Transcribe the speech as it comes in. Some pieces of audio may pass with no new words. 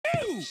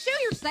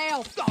Shoot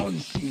yourself! Oh,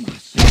 shoot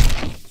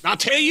myself. I'll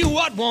tell you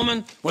what,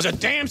 woman, was a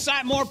damn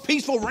sight more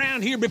peaceful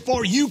round here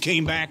before you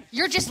came back.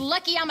 You're just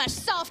lucky I'm a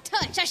soft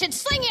touch. I should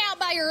sling you out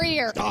by your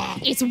ear.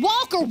 It's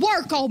walk or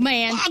work, old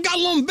man. I got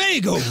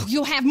lumbago.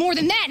 You'll have more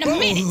than that in a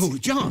minute. Oh,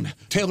 John,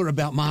 tell her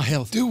about my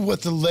health. Do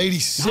what the lady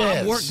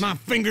says. I worked my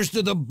fingers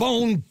to the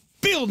bone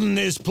building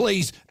this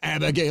place,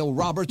 Abigail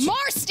Roberts.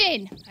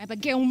 Marston!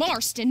 Abigail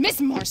Marston. Miss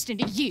Marston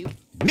to you.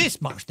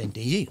 Miss Marston to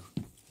you.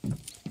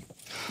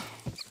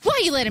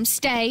 Why you let him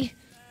stay?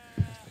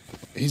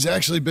 He's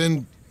actually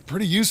been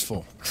pretty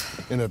useful,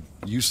 in a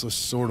useless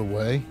sort of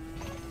way.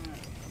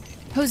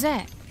 Who's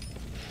that?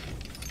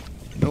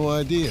 No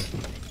idea.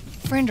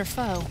 Friend or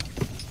foe?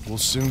 We'll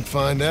soon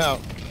find out.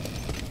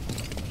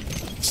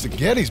 It's the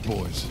Geddes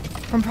boys.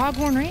 From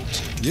Pronghorn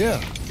Ranch? Yeah.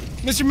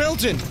 Mr.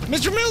 Milton!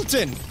 Mr.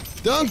 Milton!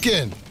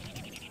 Duncan!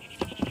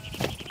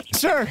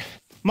 Sir,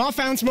 Ma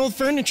found some old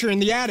furniture in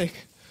the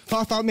attic.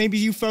 Pa thought maybe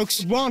you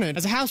folks wanted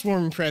as a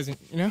housewarming present,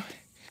 you know?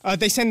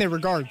 They send their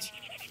regards.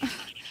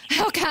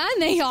 How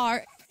kind they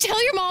are.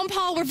 Tell your mom and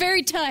pa we're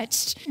very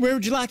touched. Where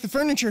would you like the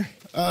furniture?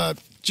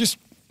 Just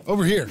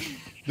over here.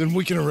 Then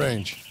we can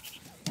arrange.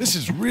 This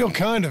is real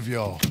kind of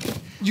y'all.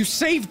 You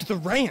saved the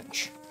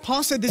ranch.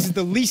 Pa said this is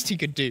the least he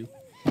could do.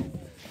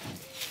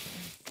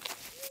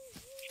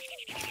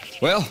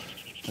 Well,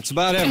 that's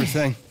about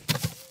everything.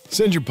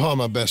 Send your pa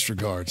my best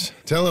regards.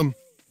 Tell him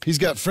he's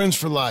got friends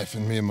for life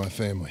in me and my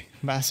family.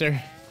 Bye,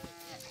 sir.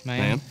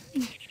 Ma'am.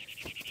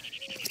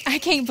 I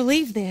can't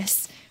believe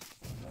this.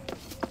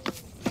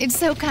 It's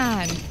so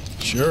kind.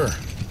 Sure.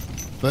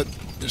 But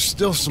there's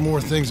still some more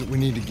things that we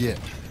need to get.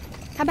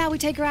 How about we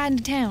take a ride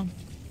into town?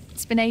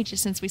 It's been ages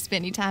since we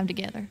spent any time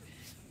together.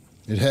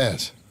 It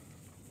has.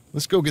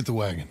 Let's go get the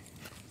wagon.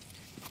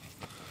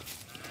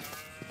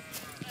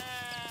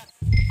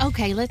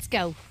 Okay, let's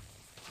go.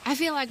 I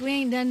feel like we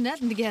ain't done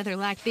nothing together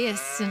like this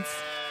since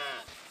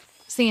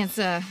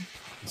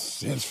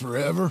Since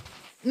forever?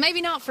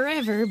 maybe not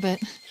forever, but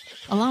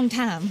a long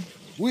time.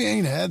 We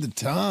ain't had the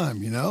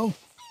time, you know?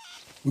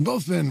 We've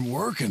both been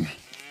working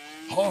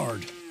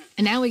hard.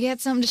 And now we got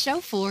something to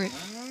show for it.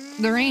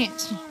 The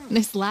ranch,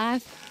 this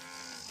life.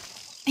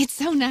 It's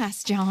so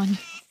nice, John.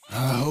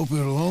 I hope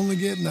it'll only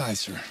get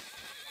nicer.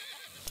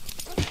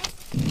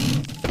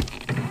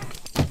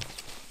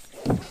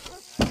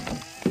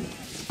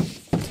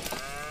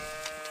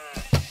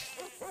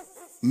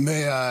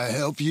 May I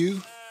help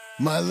you,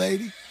 my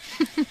lady?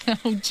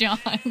 Oh,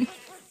 John.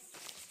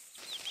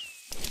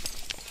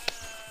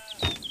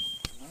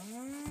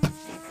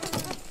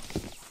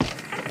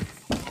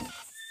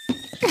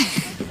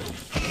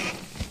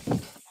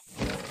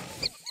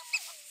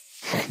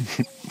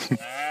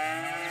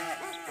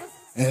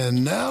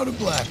 And now to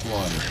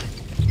Blackwater.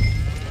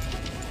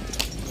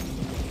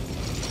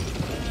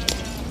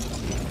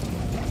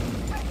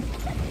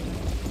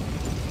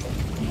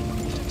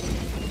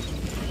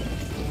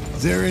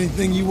 Is there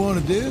anything you want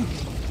to do?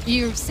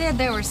 You said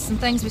there were some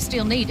things we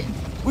still needed.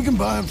 We can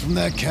buy them from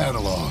that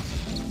catalog.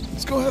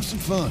 Let's go have some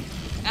fun.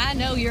 I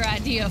know your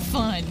idea of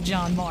fun,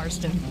 John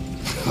Marston.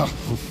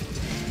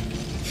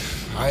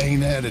 I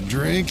ain't had a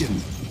drink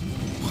and,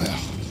 well,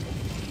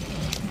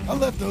 I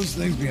left those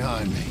things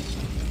behind me.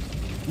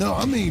 No,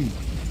 I mean,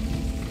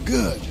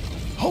 good,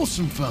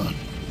 wholesome fun.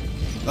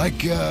 Like,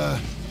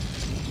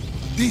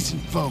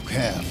 decent folk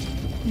have.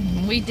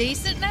 We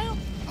decent now?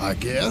 I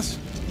guess.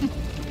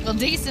 Well,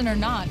 decent or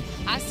not,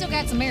 I still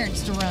got some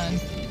errands to run.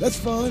 That's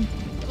fine.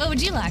 What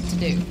would you like to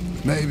do?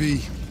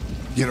 Maybe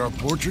get our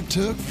portrait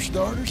took, for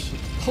starters?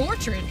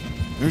 Portrait?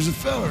 There's a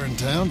fella in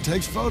town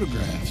takes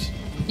photographs.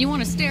 You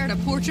want to stare at a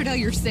portrait of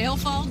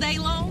yourself all day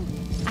long?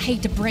 I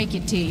hate to break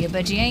it to you,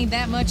 but you ain't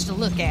that much to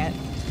look at.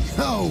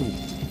 No,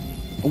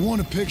 I want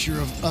a picture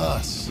of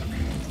us.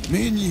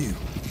 Me and you.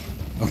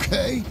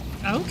 Okay?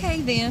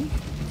 Okay, then.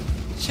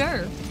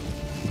 Sure.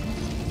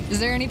 Is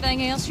there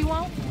anything else you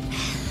want?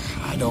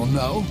 I don't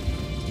know.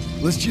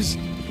 Let's just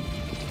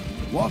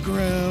walk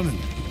around and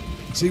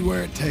see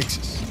where it takes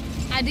us.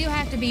 I do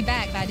have to be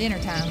back by dinner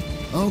time.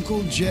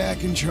 Uncle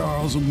Jack and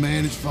Charles will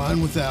manage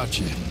fine without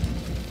you.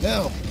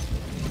 Hell,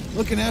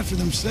 looking after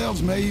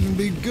themselves may even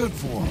be good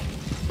for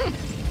them.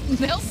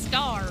 They'll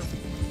starve.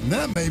 And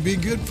that may be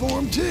good for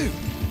them, too.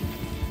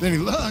 With any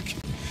luck,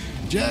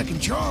 Jack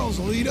and Charles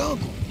will eat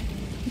Uncle.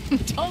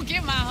 Don't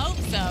get my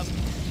hopes up.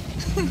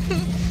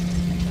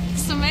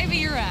 So maybe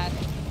you're right.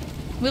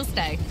 We'll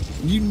stay.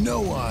 You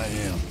know I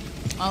am.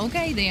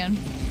 Okay, then.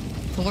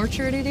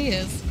 Portrait it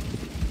is.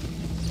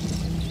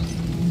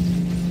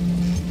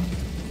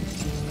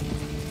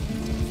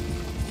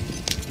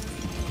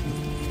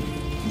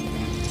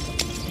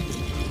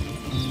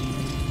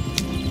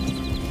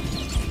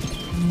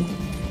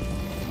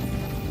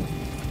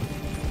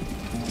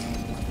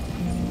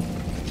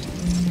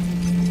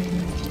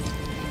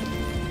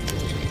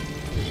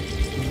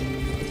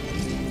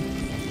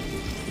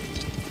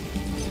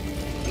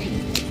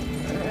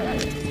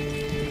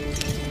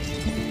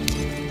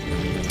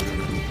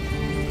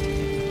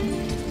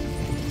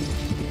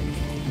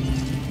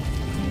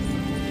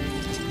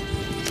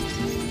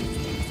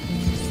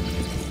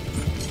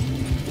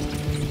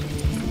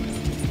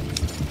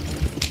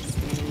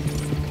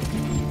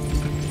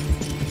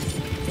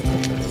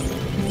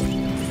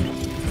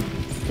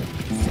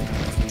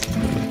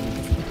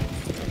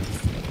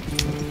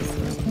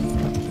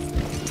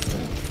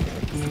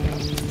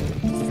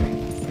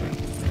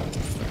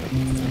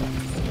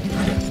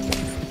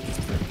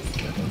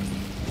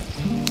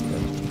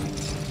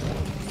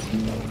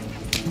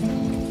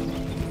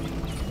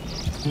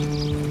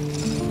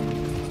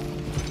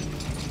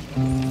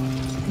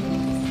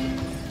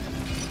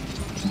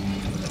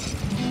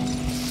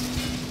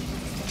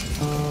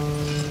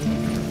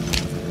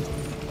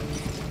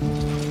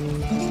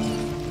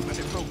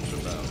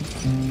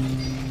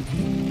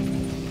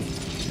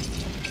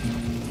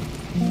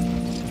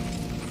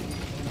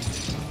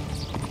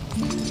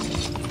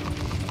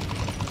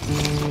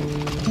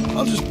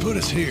 I'll just put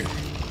us here.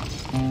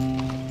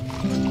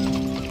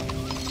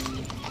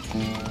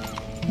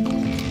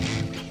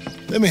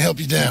 Let me help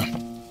you down.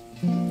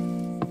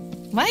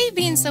 Why are you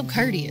being so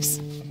courteous?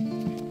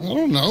 I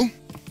don't know.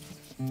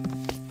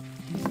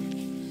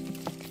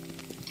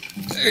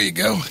 There you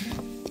go.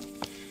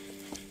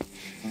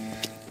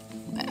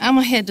 I'm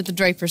gonna head to the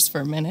Drapers for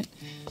a minute.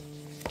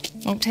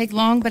 Won't take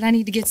long, but I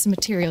need to get some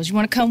materials. You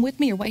want to come with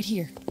me or wait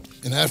here?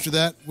 And after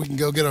that, we can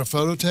go get our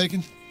photo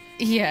taken?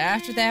 Yeah,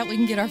 after that, we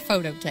can get our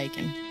photo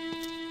taken.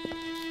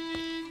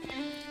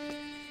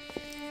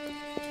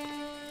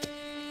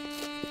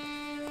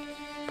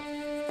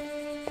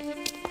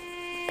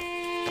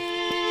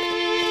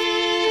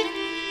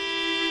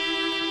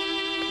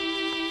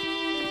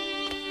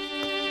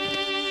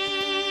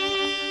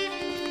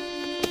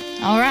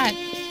 All right,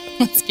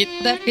 let's get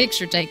that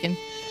picture taken.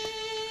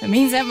 It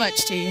means that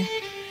much to you.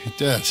 It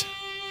does.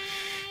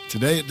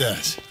 Today it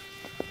does.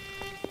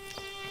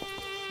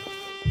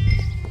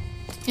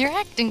 You're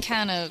acting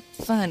kind of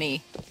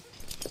funny.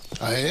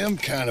 I am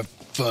kind of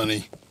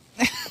funny.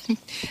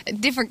 A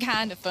different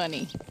kind of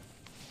funny.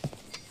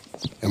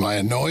 Am I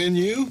annoying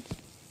you?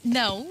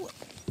 No.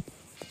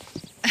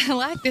 I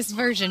like this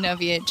version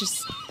of you. It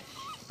just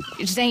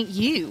ain't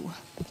you.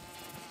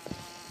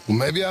 Well,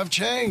 maybe I've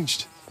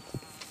changed.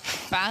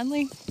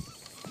 Finally?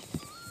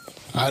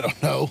 I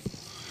don't know.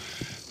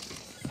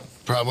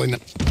 Probably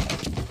not.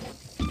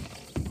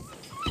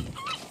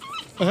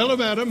 Hello,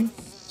 madam.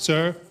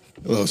 Sir.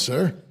 Hello,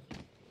 sir.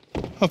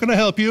 How can I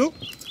help you?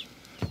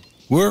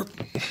 We'd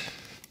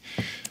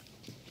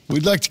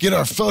like to get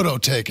our photo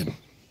taken.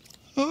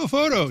 Oh, a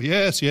photo.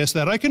 Yes,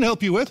 that I can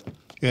help you with.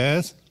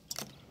 Yes.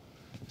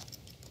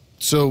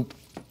 So,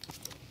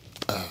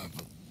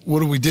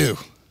 what do we do?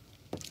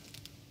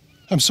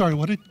 I'm sorry,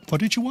 what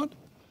did you want?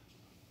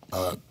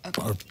 Our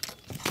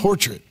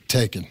portrait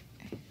taken.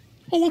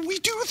 Oh, well, we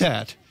do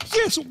that.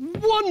 Yes,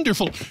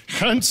 wonderful.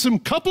 Handsome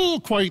couple,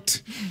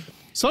 quite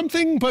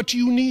something, but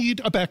you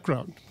need a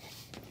background.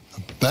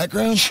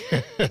 Background?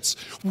 Yes,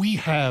 we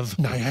have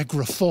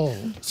Niagara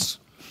Falls,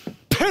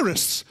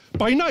 Paris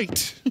by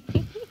night.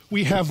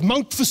 We have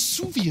Mount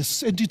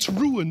Vesuvius and its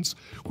ruins.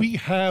 We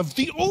have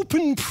the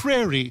open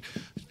prairie.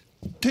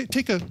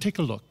 Take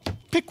a look.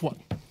 Pick one.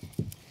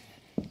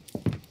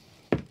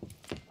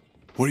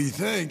 What do you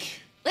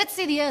think? Let's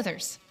see the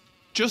others.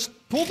 Just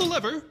pull the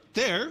lever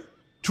there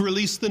to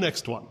release the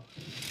next one.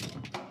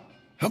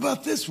 How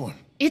about this one?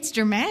 It's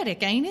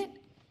dramatic, ain't it?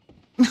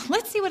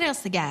 Let's see what else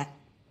they got.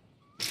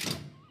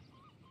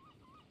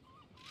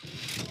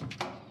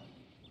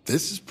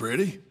 This is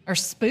pretty. Or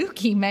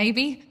spooky,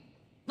 maybe.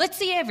 Let's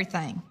see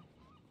everything.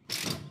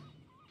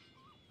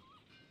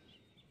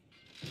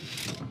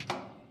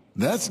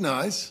 That's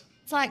nice.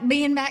 It's like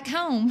being back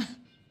home.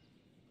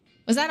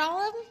 Was that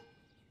all of them?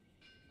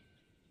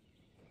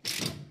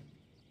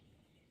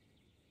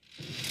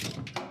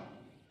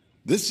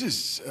 This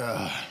is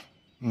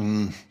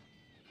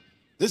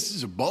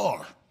a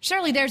bar.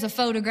 Surely there's a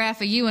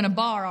photograph of you in a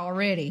bar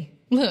already.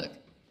 Look,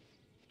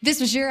 this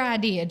was your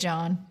idea,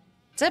 John.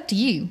 It's up to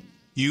you.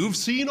 You've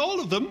seen all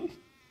of them.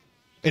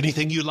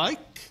 Anything you like?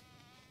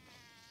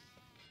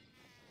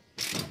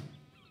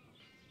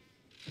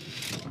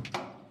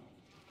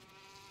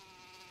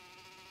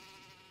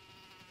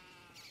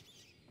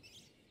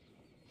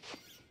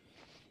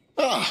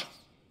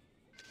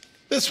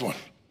 This one.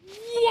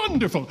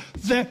 Wonderful.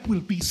 That will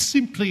be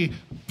simply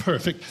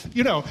perfect.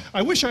 You know,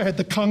 I wish I had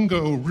the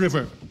Congo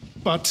River,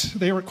 but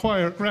they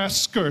require grass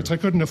skirts. I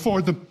couldn't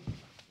afford them.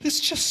 It's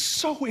just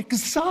so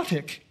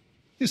exotic.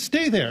 You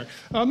stay there.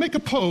 Make a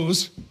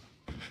pose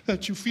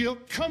that you feel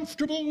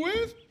comfortable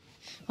with.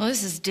 Well,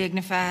 this is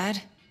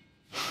dignified.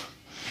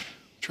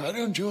 Try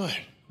to enjoy it.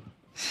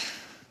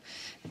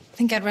 I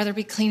think I'd rather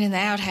be cleaning the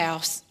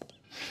outhouse.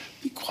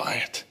 Be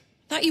quiet.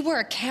 Thought you were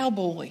a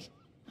cowboy,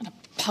 not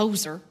a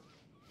poser.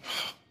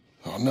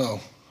 Oh, no.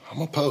 I'm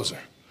a poser.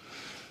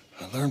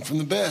 I learned from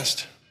the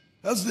best.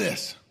 How's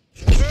this?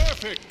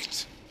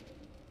 Perfect.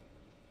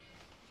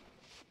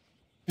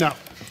 Now,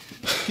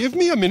 give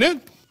me a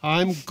minute.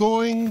 I'm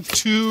going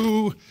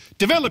to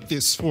develop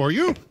this for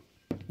you.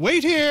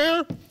 Wait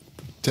here.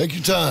 Take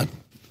your time.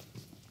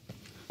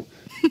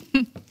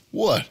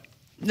 What?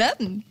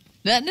 Nothing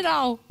at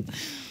all.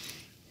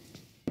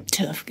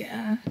 Tough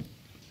guy.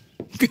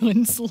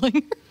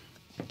 Gunslinger.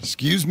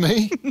 Excuse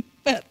me?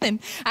 Nothing.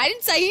 I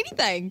didn't say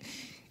anything.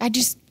 I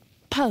just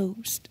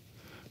posed.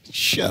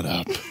 Shut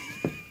up.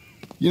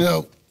 You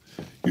know,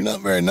 You're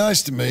not very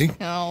nice to me.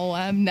 Oh,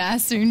 I'm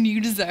nicer than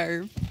you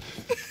deserve.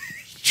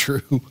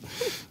 True.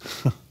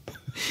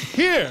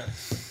 Here.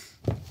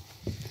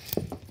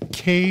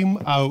 Came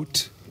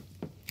out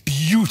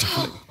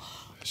beautifully.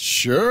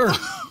 Sure.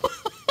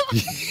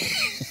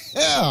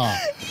 Yeah.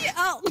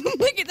 Oh,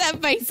 look at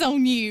that face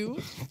on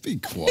you. Be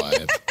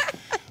quiet.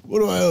 What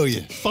do I owe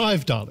you?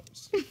 $5.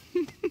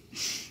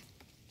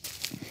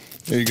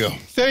 There you go.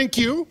 Thank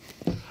you.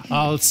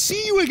 I'll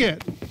see you again.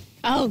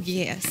 Oh,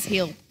 yes,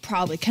 he'll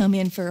probably come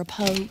in for a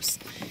pose.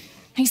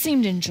 He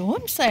seemed to enjoy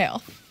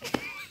himself.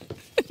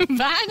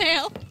 Bye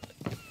now.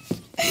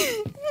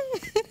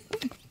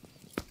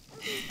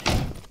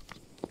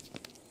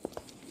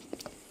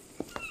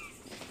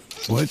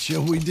 What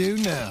shall we do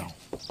now?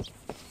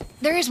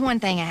 There is one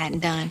thing I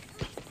hadn't done.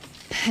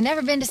 I've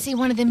never been to see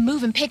one of them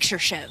moving picture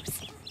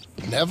shows.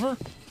 Never?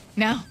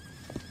 No.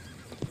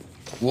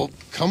 Well,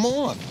 come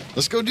on.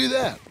 Let's go do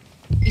that.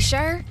 You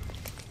sure?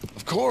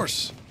 Of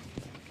course.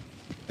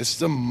 It's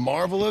the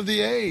marvel of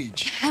the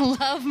age. I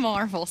love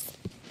marvels.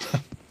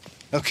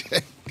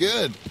 Okay,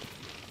 good.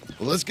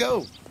 Well, let's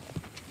go.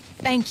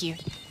 Thank you.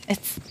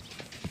 It's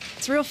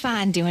real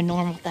fine doing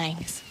normal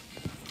things.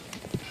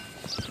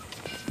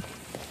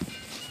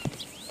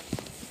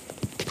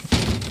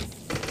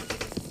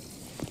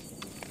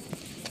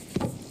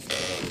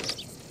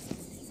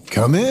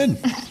 Come in.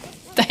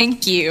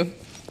 Thank you.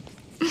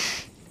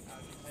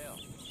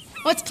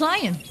 What's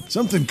playing?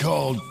 Something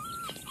called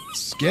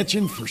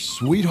Sketching for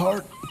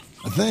Sweetheart,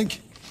 I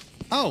think.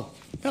 Oh,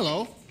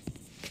 hello.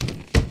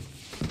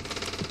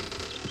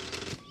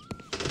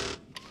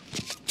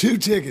 2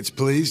 tickets,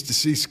 please, to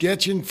see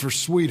Sketching for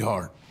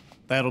Sweetheart.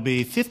 That'll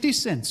be 50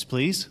 cents,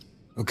 please.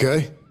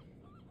 Okay.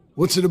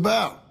 What's it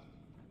about?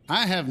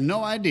 I have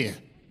no idea.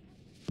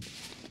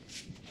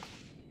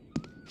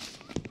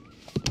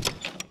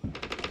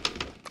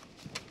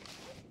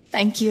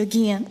 Thank you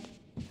again.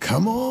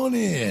 Come on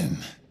in.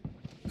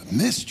 A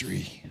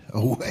mystery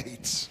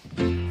awaits.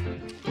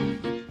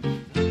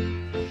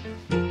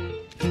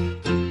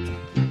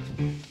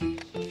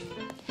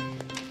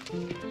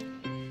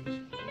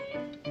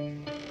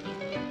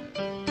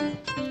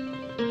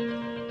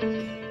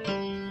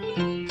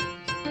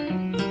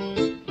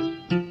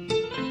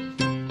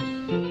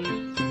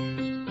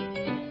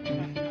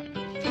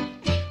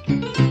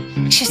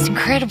 It's just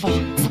incredible.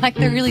 It's like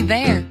they're really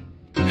there.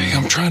 Hey,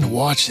 I'm trying to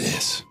watch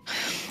this.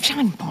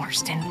 John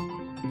Marston.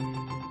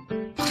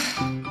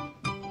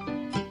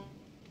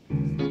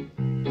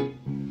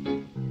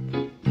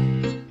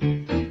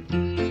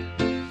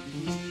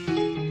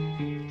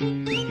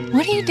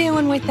 What are you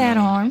doing with that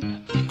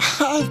arm?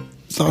 I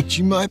thought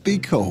you might be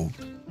cold.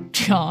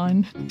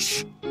 John.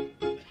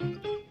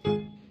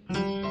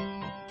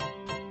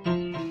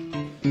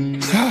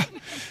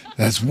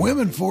 That's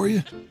women for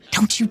you.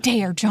 Don't you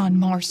dare, John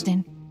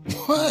Marston.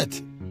 What?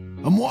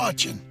 I'm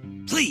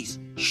watching. Please.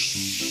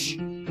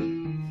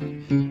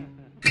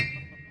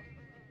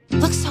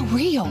 Looks so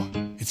real.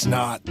 It's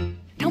not.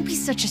 Don't be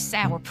such a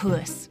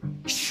sourpuss.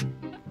 Shh.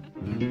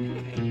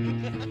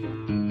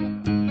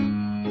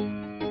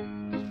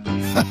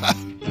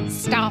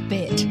 Stop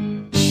it.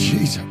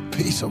 She's a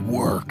piece of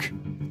work.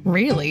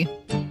 Really?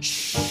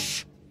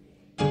 Shh.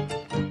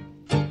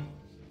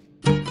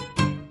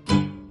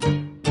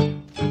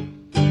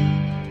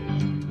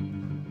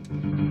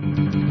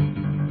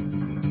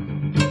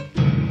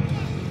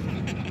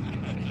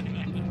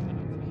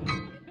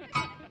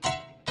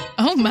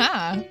 Oh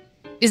my.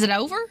 Is it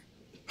over?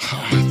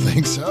 I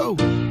think so.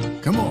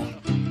 Come on.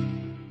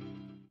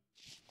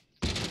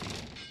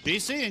 Be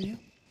seeing you.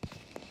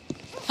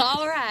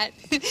 All right.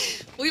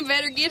 We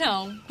better get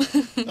home.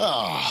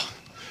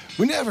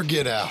 We never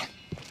get out.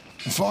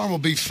 The farm will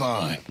be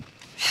fine.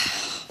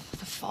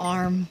 The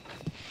farm.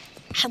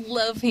 I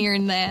love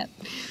hearing that.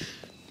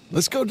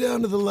 Let's go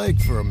down to the lake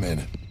for a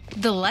minute.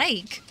 The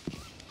lake?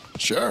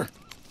 Sure.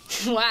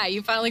 Why,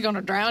 you finally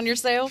gonna drown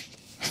yourself?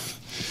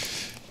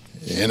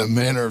 In a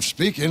manner of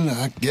speaking,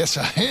 I guess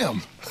I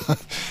am.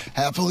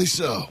 Happily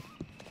so.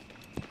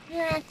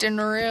 You're acting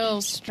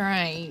real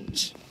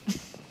strange.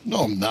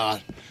 No, I'm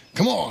not.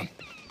 Come on.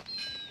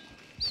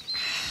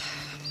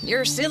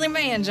 You're a silly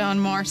man, John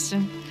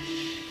Marston.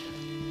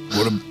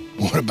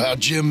 What about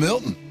Jim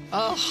Milton?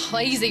 Oh,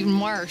 he's even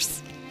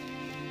worse.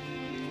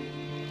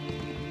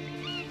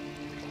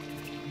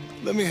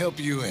 Let me help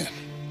you in.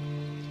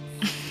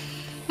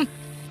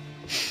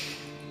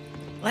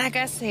 Like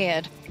I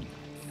said,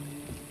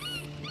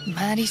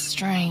 mighty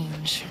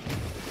strange.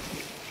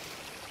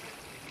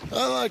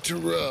 I like to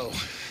row.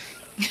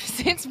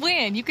 Since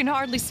when? You can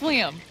hardly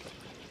swim.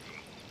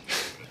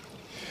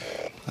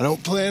 I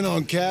don't plan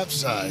on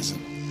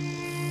capsizing.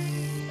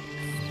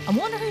 I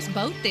wonder whose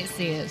boat this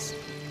is.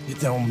 It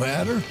don't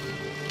matter.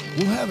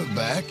 We'll have it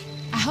back.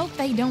 I hope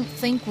they don't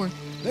think we're...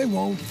 They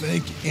won't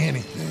think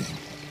anything.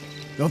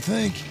 Don't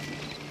think.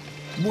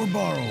 We're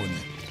borrowing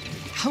it.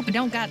 I hope it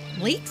don't got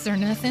leaks or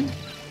nothing.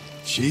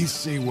 She's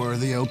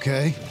seaworthy,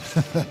 okay?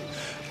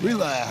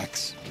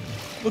 Relax.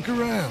 Look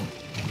around.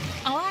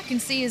 All I can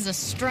see is a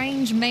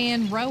strange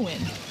man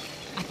rowing.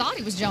 I thought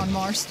he was John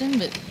Marston,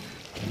 but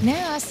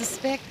now I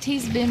suspect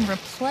he's been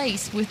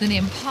replaced with an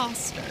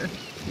imposter.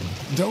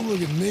 Don't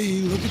look at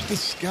me, look at the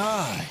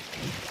sky.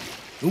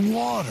 The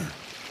water.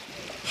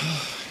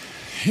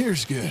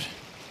 Here's good.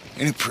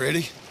 Ain't it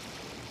pretty?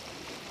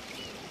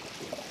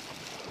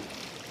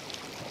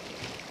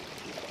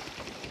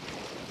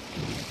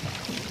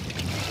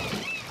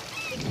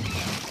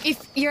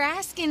 If you're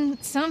asking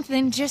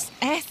something, just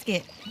ask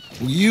it.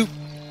 Will you...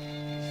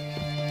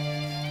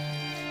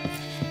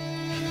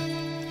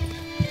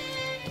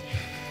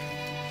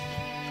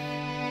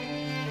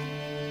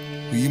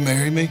 Will you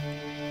marry me?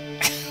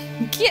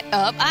 Get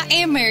up. I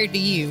am married to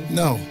you.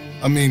 No,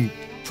 I mean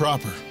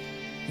proper.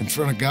 In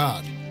front of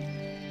God.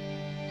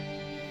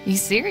 You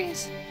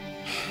serious?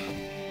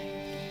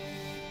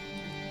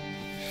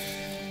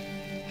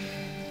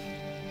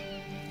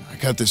 I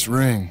got this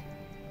ring.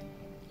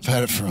 I've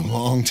had it for a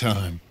long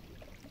time.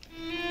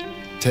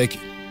 Take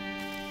it.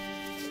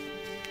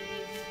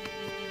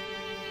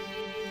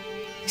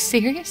 You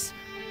serious?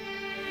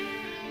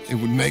 It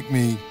would make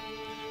me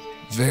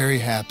very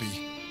happy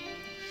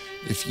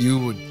if you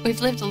would... We've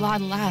lived a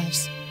lot of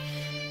lives.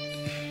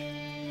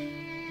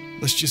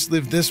 Let's just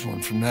live this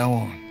one from now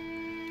on.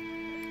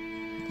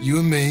 You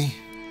and me,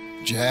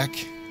 Jack,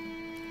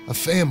 a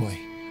family,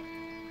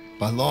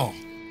 by law.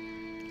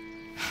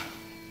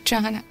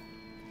 John,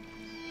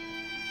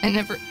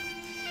 I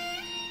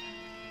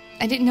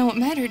didn't know it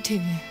mattered to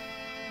you.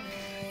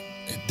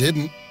 It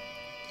didn't.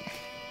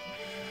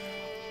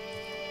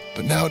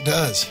 But now it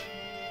does.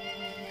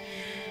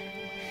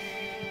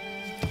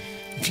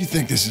 If you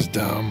think this is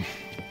dumb,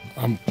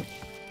 I'm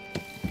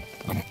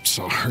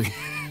sorry.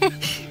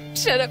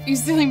 Shut up, you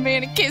silly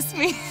man, and kiss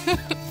me.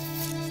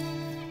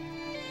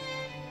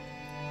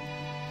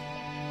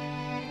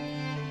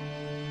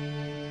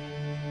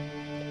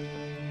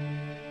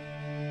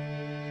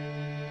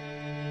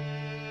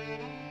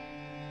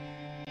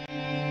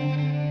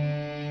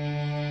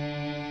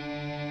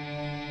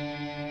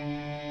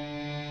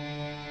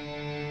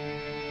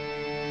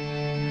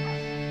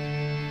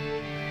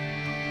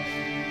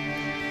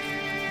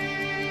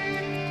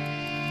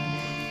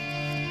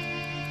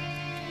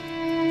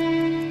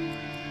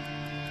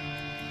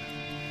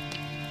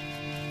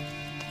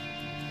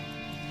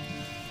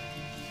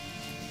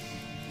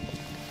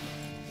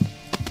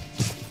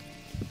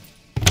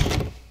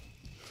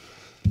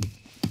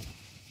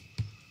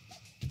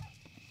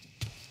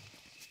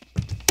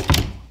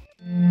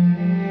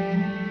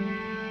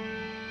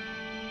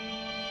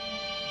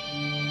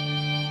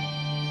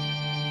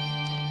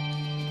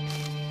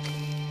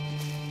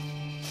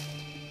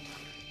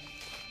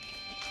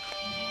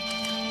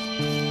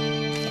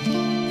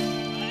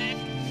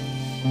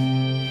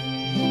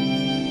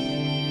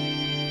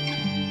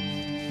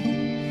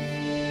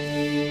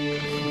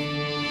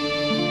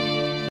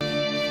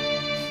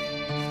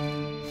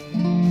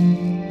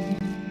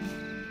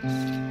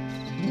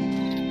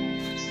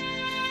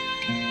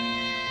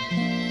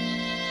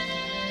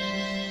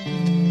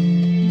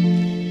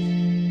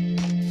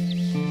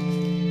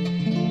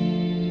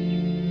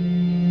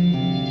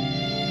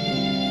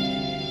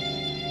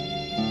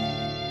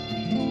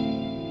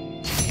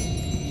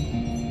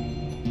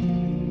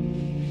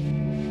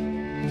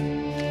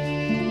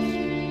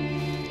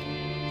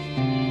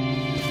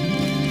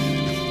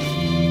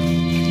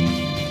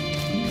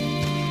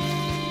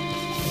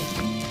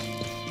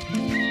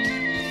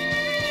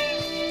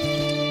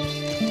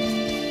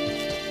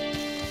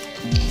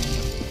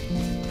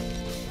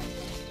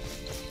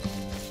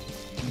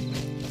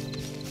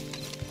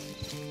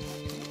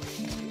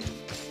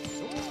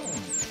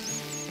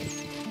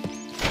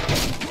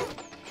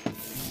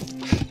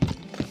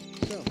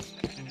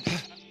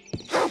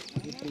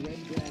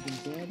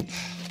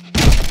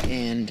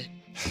 And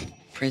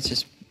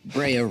Princess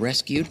Brea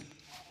rescued.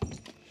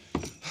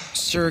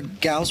 Sir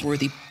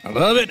Galsworthy. I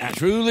love it. I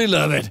truly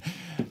love it.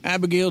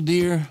 Abigail,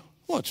 dear,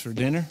 what's for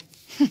dinner?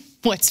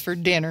 What's for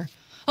dinner?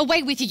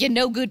 Away with you, you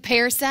no-good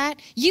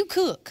parasite. You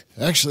cook.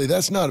 Actually,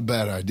 that's not a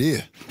bad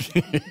idea.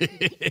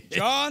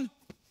 John,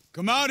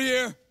 come out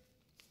here.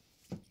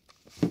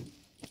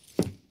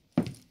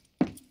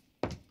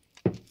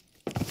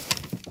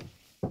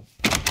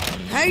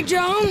 Hey,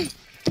 John.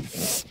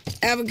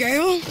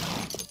 Abigail.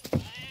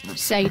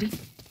 Sadie.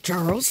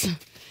 Charles.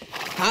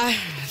 I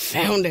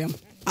found him.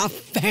 I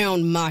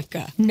found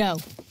Micah. No.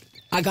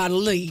 I got a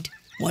lead.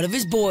 One of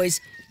his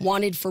boys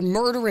wanted for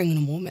murdering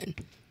a woman.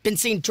 Been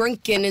seen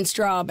drinking in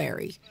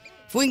Strawberry.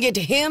 If we can get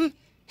to him,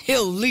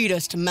 he'll lead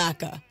us to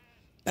Micah.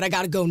 But I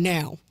gotta go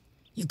now.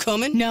 You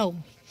coming? No.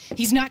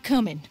 He's not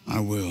coming.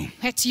 I will.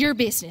 That's your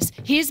business.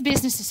 His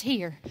business is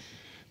here.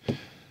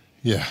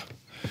 Yeah.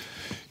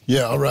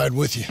 Yeah, I'll ride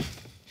with you.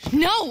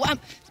 No,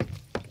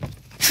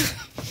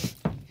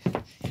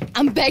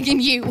 I'm begging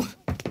you.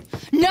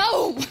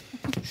 No!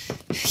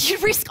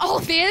 You'd risk all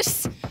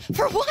this?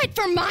 For what?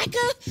 For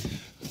Micah?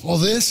 All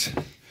this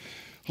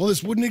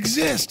wouldn't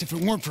exist if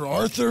it weren't for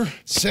Arthur,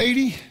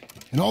 Sadie,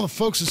 and all the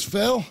folks as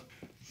fell.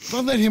 If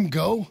I let him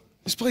go,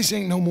 this place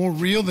ain't no more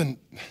real than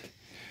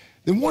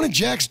one of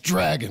Jack's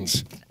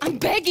dragons. I'm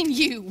begging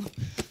you.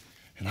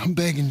 And I'm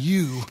begging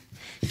you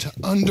to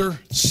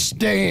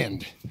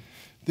understand.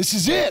 This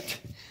is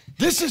it.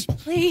 This is...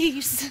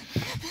 Please.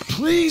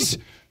 Please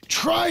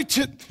try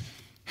to...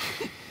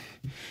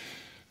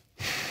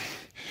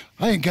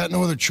 I ain't got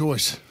no other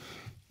choice.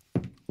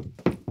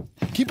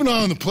 Keep an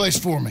eye on the place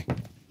for me.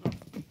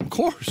 Of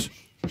course.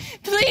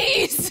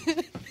 Please.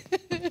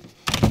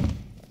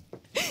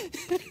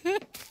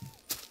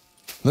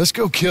 Let's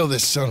go kill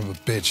this son of a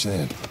bitch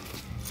then.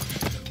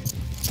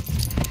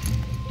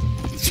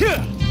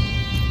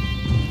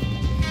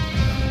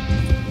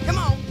 Come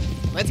on,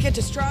 let's get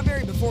to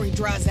Strawberry before he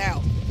dries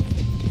out.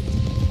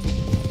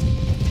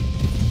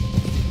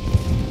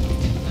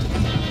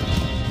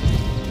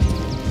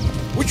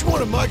 Which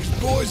one of Mike's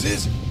boys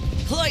is it?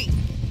 Clayton,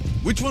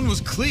 Which one was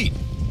Cleet?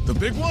 The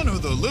big one or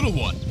the little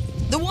one?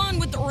 the one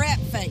with the rat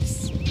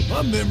face.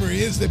 My memory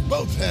is they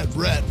both had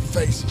rat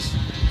faces.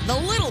 The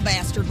little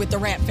bastard with the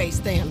rat face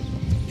then.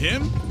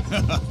 Him?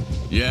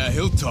 Yeah,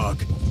 he'll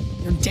talk.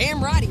 You're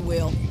damn right he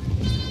will.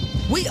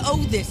 We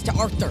owe this to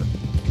Arthur.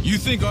 You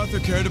think Arthur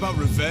cared about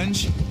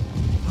revenge?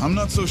 I'm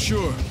not so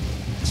sure.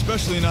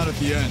 Especially not at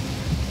the end.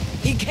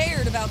 He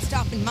cared about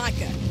stopping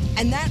Micah,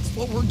 and that's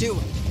what we're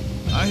doing.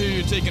 I hear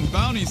you're taking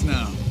bounties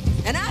now.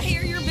 And I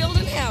hear you're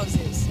building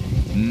houses.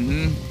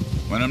 Mm-hmm.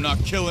 When I'm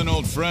not killing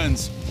old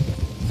friends.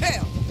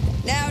 Hell,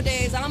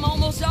 nowadays I'm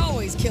almost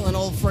always killing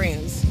old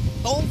friends.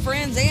 Old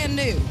friends and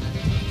new.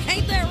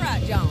 Ain't that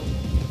right, John?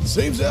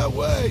 Seems that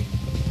way.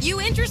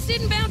 You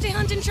interested in bounty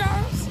hunting,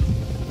 Charles?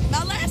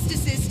 My last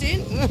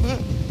assistant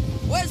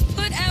was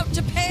put out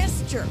to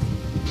pasture.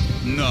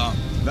 No,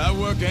 that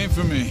work ain't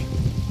for me.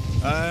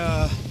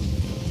 I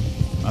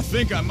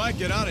think I might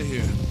get out of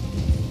here.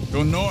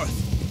 Go north.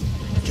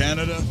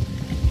 Canada.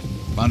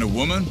 Find a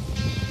woman.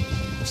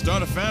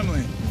 Start a family,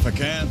 if I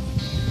can.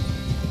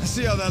 I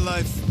see how that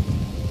life...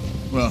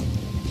 Well,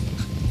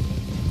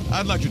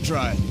 I'd like to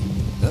try it.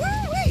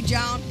 Hey,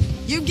 John.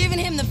 You've given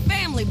him the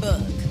family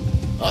bug.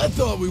 I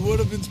thought we would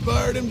have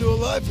inspired him to a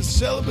life of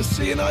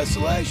celibacy and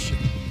isolation.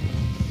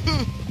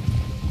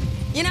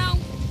 You know,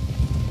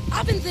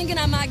 I've been thinking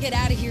I might get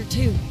out of here,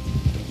 too.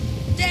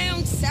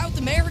 Down South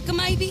America,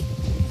 maybe?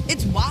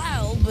 It's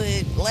wild,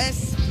 but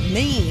less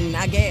mean,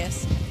 I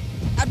guess.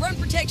 I'd run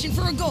protection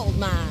for a gold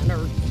mine,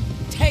 or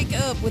take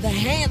up with a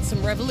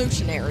handsome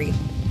revolutionary.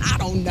 I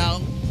don't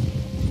know.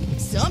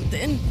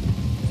 Something.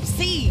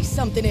 See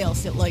something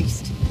else, at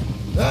least.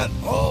 That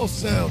all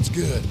sounds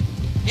good.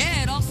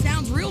 Yeah, it all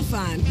sounds real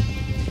fine.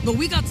 But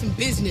we got some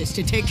business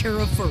to take care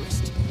of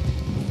first.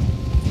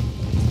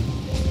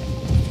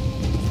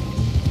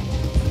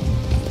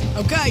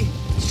 Okay,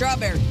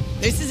 Strawberry,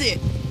 this is it.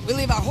 We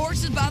leave our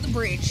horses by the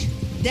bridge,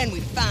 then we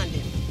find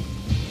him.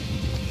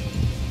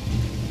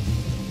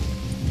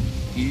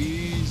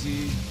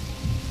 Easy.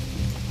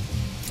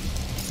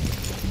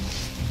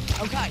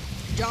 Okay,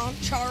 John,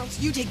 Charles,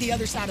 you take the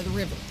other side of the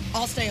river.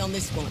 I'll stay on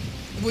this one.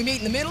 If we meet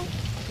in the middle,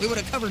 we would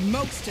have covered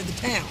most of the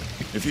town.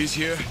 If he's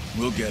here,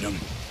 we'll get him.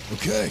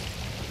 Okay,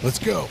 let's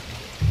go.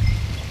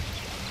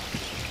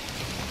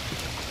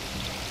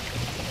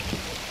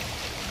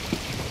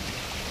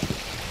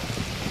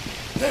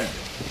 There.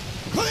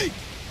 Cleet!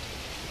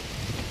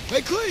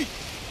 Hey, Cleet!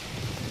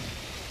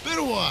 Been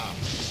a while.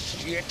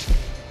 Shit.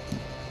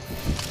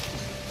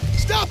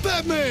 Stop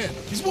that man!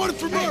 He's wanted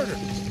for murder!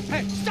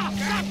 Hey, stop!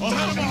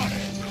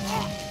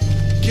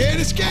 Can't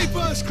escape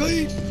us,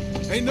 Cleet!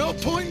 Ain't no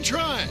point in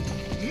trying.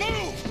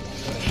 Move!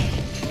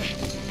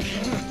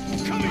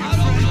 I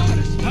don't know.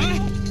 Huh?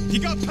 He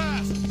got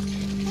past.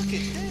 Look at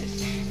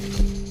this.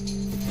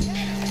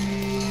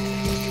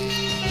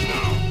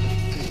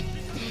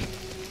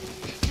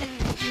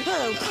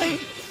 Hello, Clay.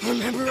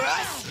 Remember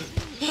us?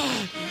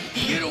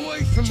 Get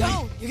away from me.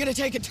 Joe, you gonna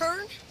take a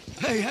turn?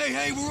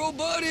 Hey, we're all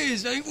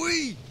buddies, ain't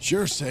we?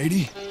 Sure,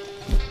 Sadie.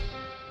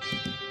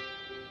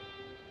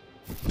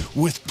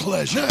 With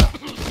pleasure. Now,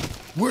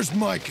 where's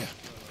Micah?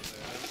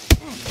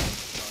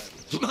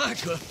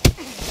 Micah.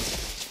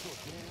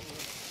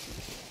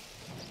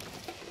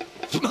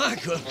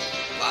 Micah,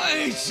 I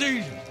ain't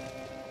seen him.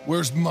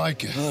 Where's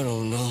Micah? I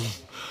don't know.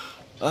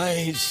 I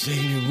ain't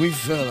seen him. We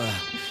fell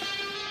out.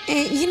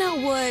 And you know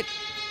what?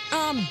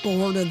 I'm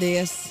bored of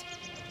this.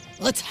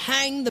 Let's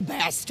hang the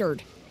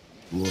bastard.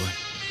 Boy,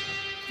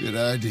 good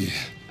idea.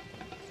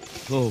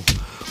 Oh,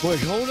 wait,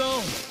 hold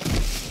on.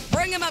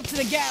 Bring him up to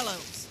the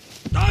gallows.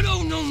 I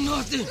don't know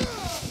nothing.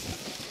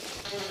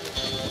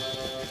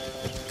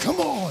 Come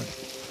on.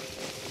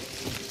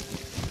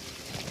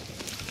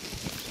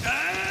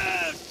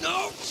 Ah,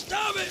 no,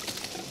 stop it.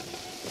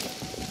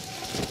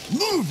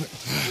 Move it.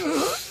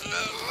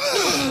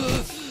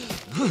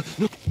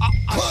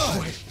 I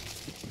swear.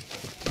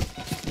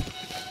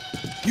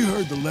 You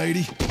heard the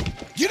lady.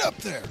 Get up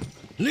there.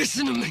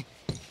 Listen to me.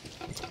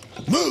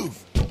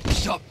 Move.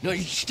 Stop. No,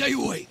 you stay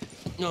away.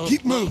 No.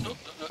 Keep moving.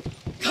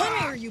 Come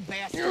here, you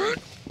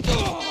bastard.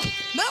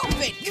 Move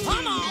it.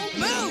 Come on,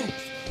 move.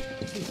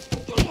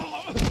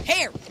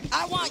 Here,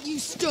 I want you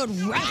stood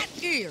right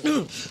here.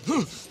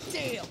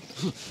 Still.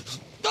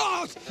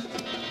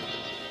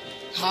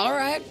 All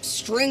right,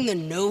 string the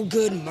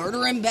no-good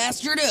murdering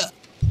bastard up.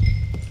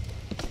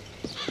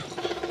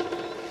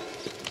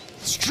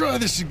 Let's try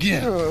this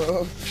again.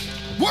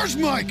 Where's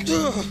Mike?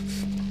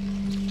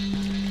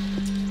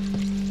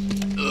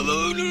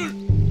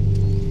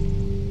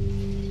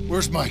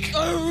 Where's Mike?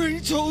 I already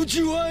told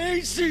you I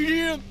ain't seen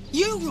him.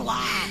 You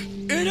lie.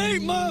 It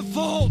ain't my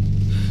fault.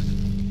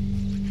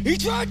 He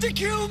tried to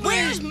kill me.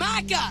 Where's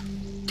Micah?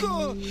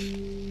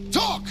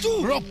 Talk,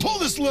 or I'll pull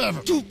this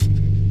lever.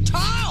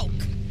 Talk.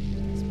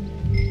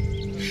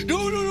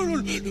 No.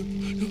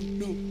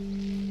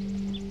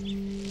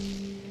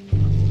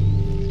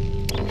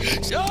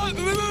 Stop!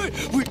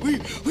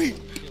 Wait.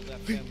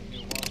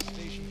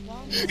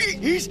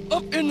 He's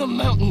up in the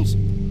mountains.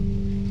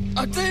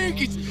 I think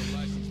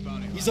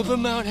he's up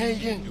in Mount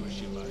Hagen.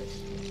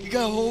 He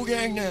got a whole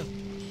gang now.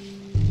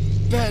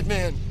 Bad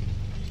man,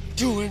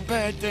 doing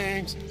bad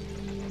things.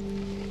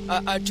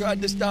 I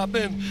tried to stop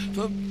him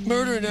from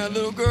murdering that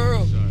little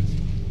girl.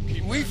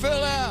 We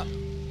fell out.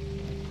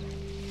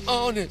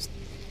 Honest.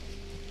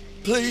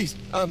 Please,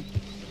 I'm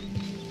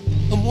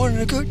one of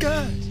the good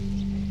guys.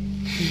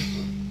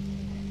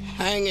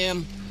 Hang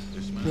him.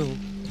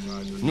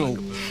 No.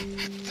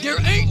 There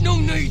ain't no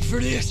need for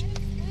this.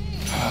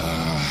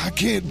 I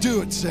can't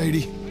do it,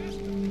 Sadie.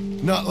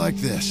 Not like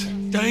this.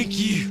 Thank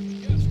you,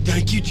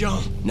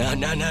 John. Now.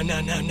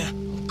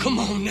 Come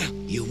on now.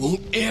 You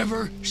won't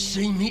ever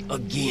see me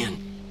again.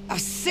 I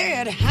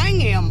said hang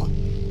him.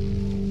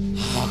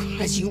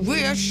 As you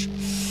wish.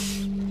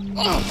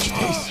 Oh,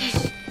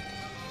 Jesus.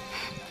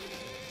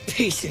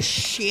 Piece of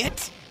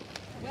shit.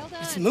 Well done.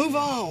 Let's move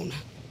on.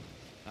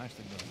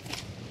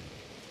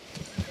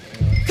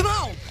 Come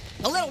on.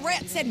 The little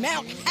rat said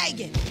Mount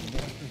Hagen.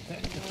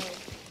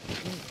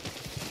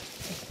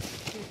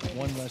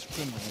 One less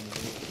criminal.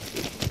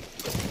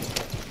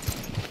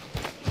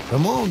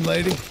 Come on,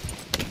 lady.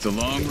 It's a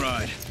long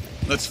ride.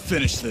 Let's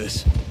finish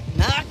this.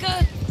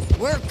 Micah,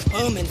 we're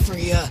coming for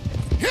you.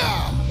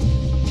 Yeah!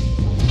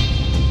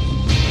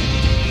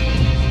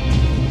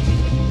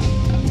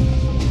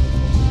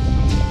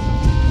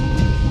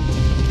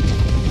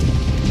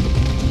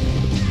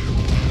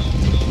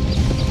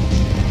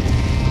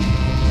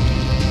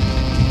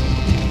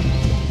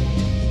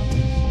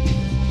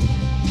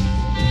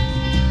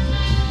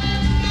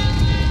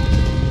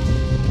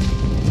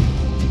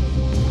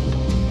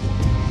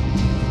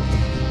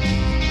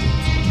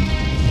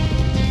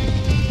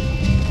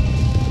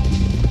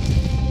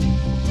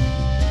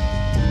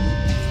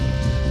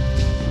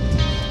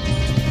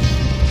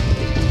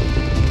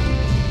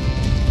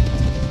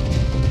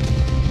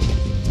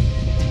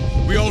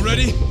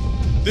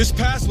 This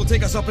pass will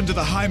take us up into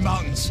the high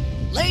mountains.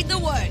 Lead the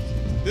way.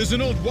 There's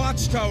an old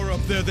watchtower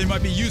up there they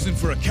might be using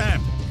for a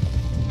camp.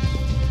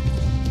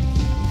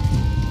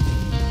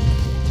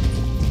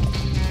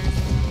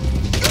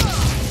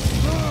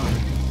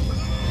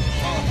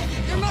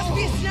 There must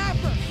be a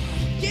sniper.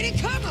 Get in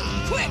cover,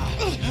 quick.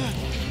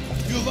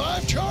 You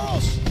alive,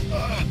 Charles?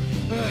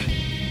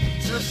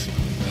 Just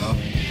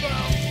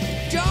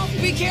Don't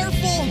be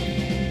careful.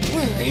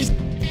 where is?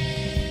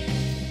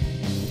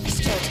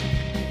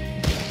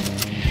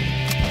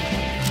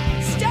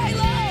 Stay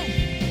low.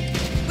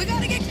 We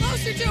gotta get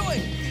closer to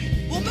it.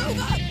 We'll move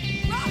up,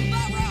 rock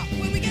by rock,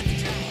 when we get the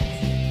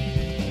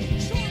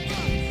chance. Short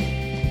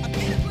runs. A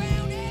bit of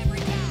ground every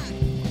time.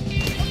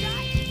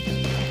 Okay?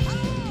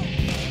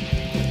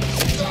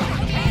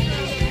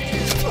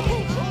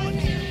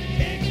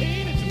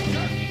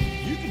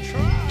 You can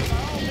try by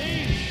all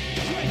means.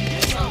 You ain't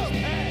getting those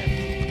pads.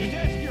 Just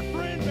ask your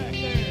friend back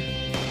there.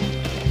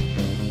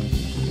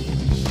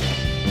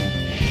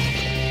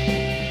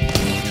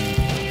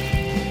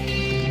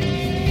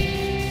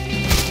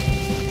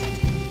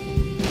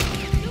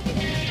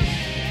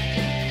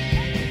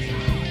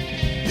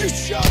 You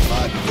shot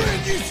my friend,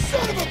 you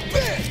son of a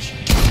bitch!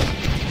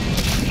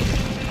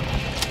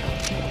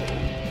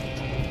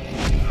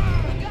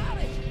 Got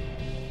it.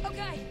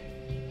 Okay,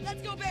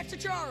 let's go back to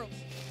Charles.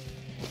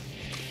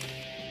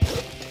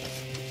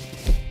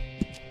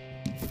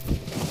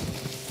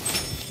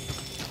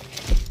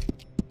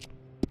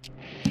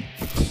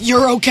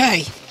 You're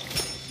okay.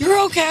 You're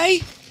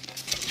okay.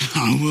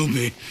 I will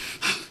be.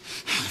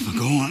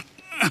 Go on.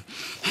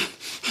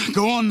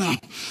 Go on now.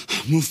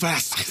 Move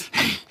fast.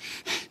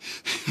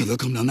 They'll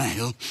come down that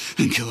hill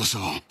and kill us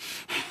all.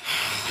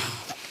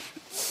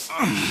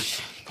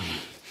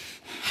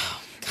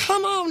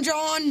 Come on,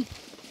 John.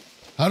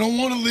 I don't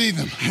want to leave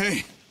him.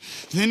 Hey,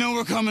 they know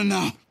we're coming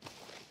now.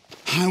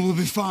 I will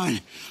be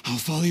fine. I'll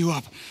follow you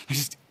up. I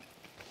just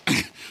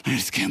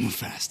can't move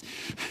fast.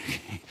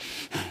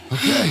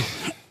 Okay.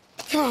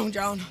 Come on,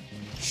 John.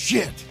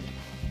 Shit.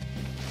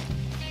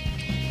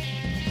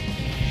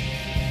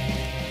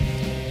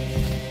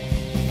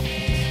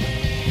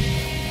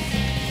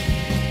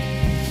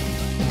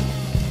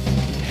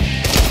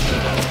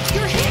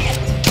 You're hit.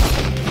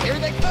 Here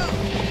they come.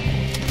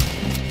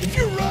 If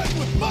you're riding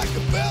with Micah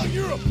Bell,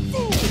 you're a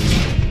fool!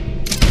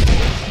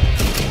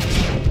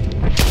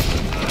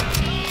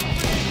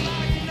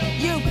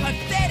 You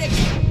pathetic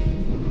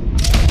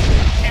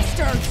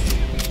bastards.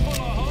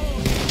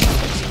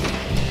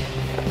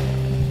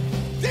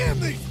 Damn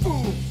these fools!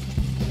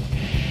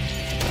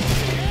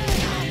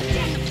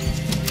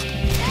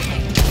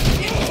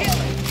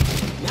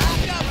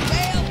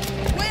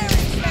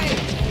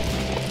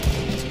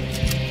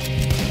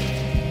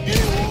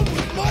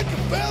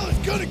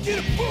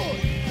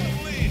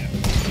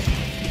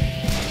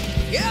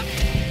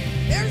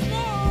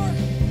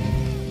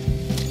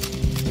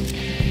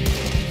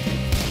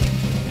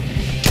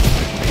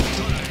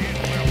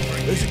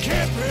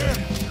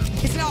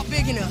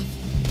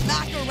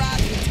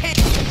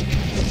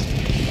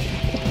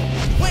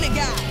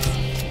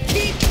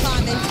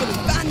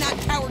 find that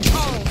coward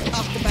Charles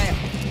talked about.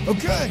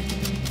 Okay.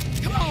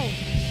 Come on.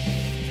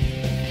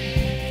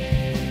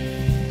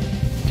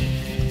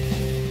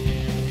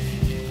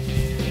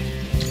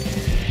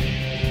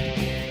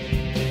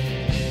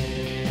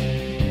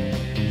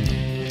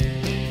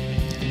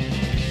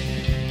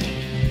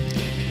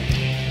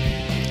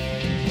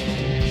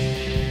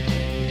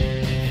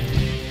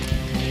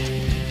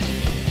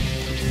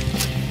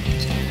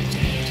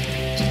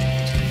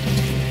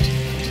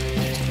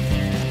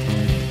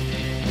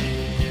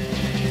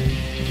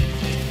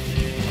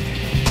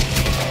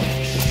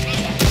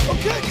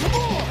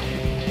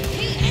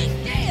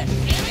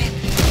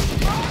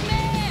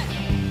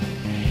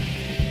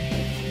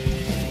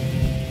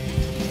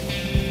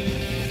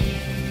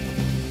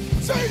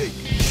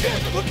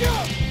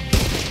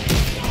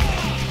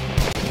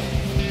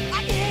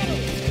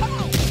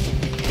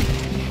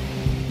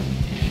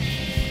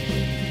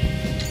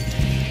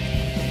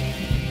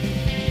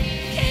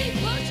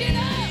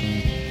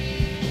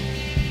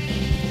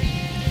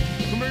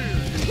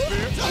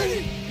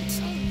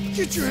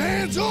 Get your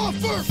hands off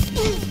her!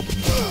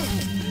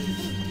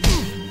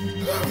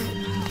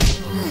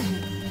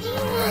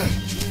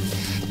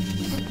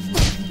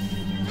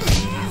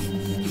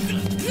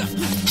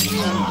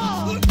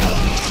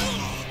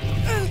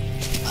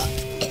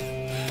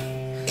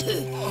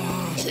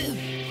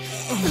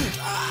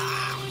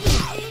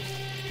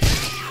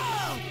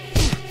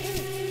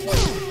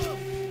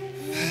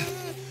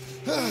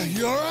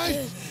 You all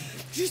right?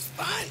 Just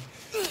fine.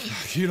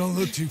 You don't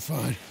look too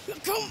fine.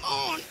 Come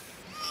on.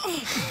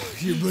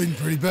 You're bleeding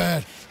pretty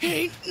bad.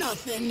 Ain't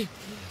nothing.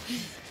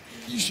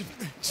 You should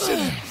sit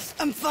down.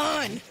 I'm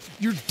fine.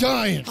 You're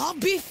dying. I'll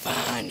be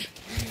fine.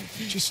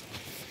 Just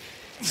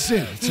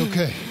sit. It's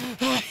okay.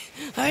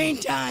 I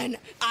ain't dying.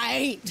 I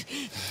ain't.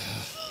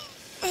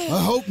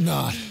 I hope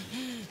not.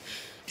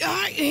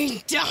 I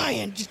ain't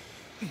dying. Just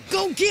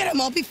go get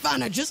him. I'll be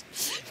fine. I just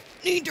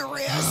need to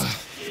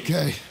rest.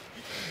 Okay.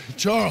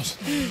 Charles,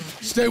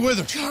 stay with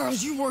her.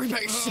 Charles, you worry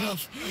about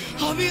yourself.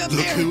 I'll be up Look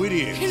there who it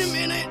is. in a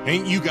minute.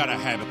 Ain't you got a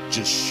habit of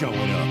just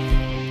showing up?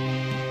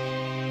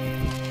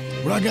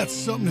 But I got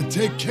something to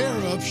take care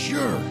of,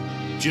 sure.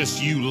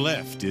 Just you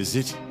left, is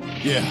it?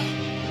 Yeah.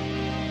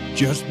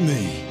 Just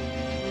me.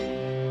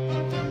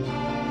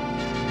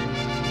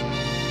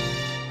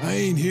 I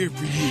ain't here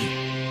for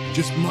you.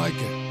 Just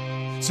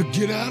Micah. So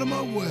get out of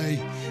my way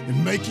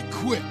and make it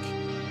quick.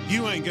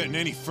 You ain't getting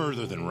any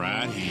further than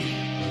right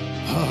here.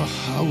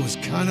 Oh, I was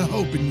kind of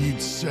hoping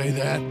you'd say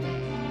that.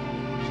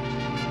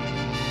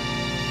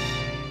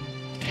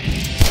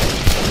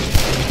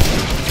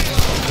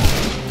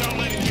 Don't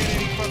let him get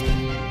any further.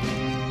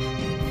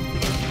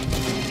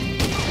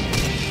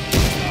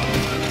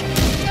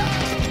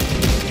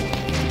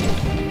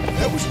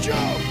 That was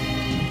Joe!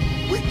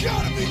 We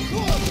gotta be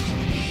close!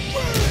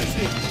 Where is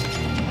he?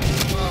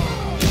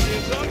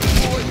 Hands up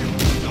before you...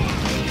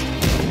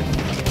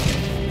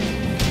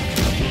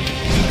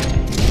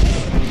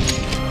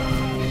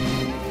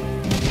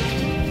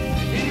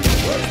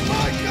 Where's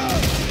Mike?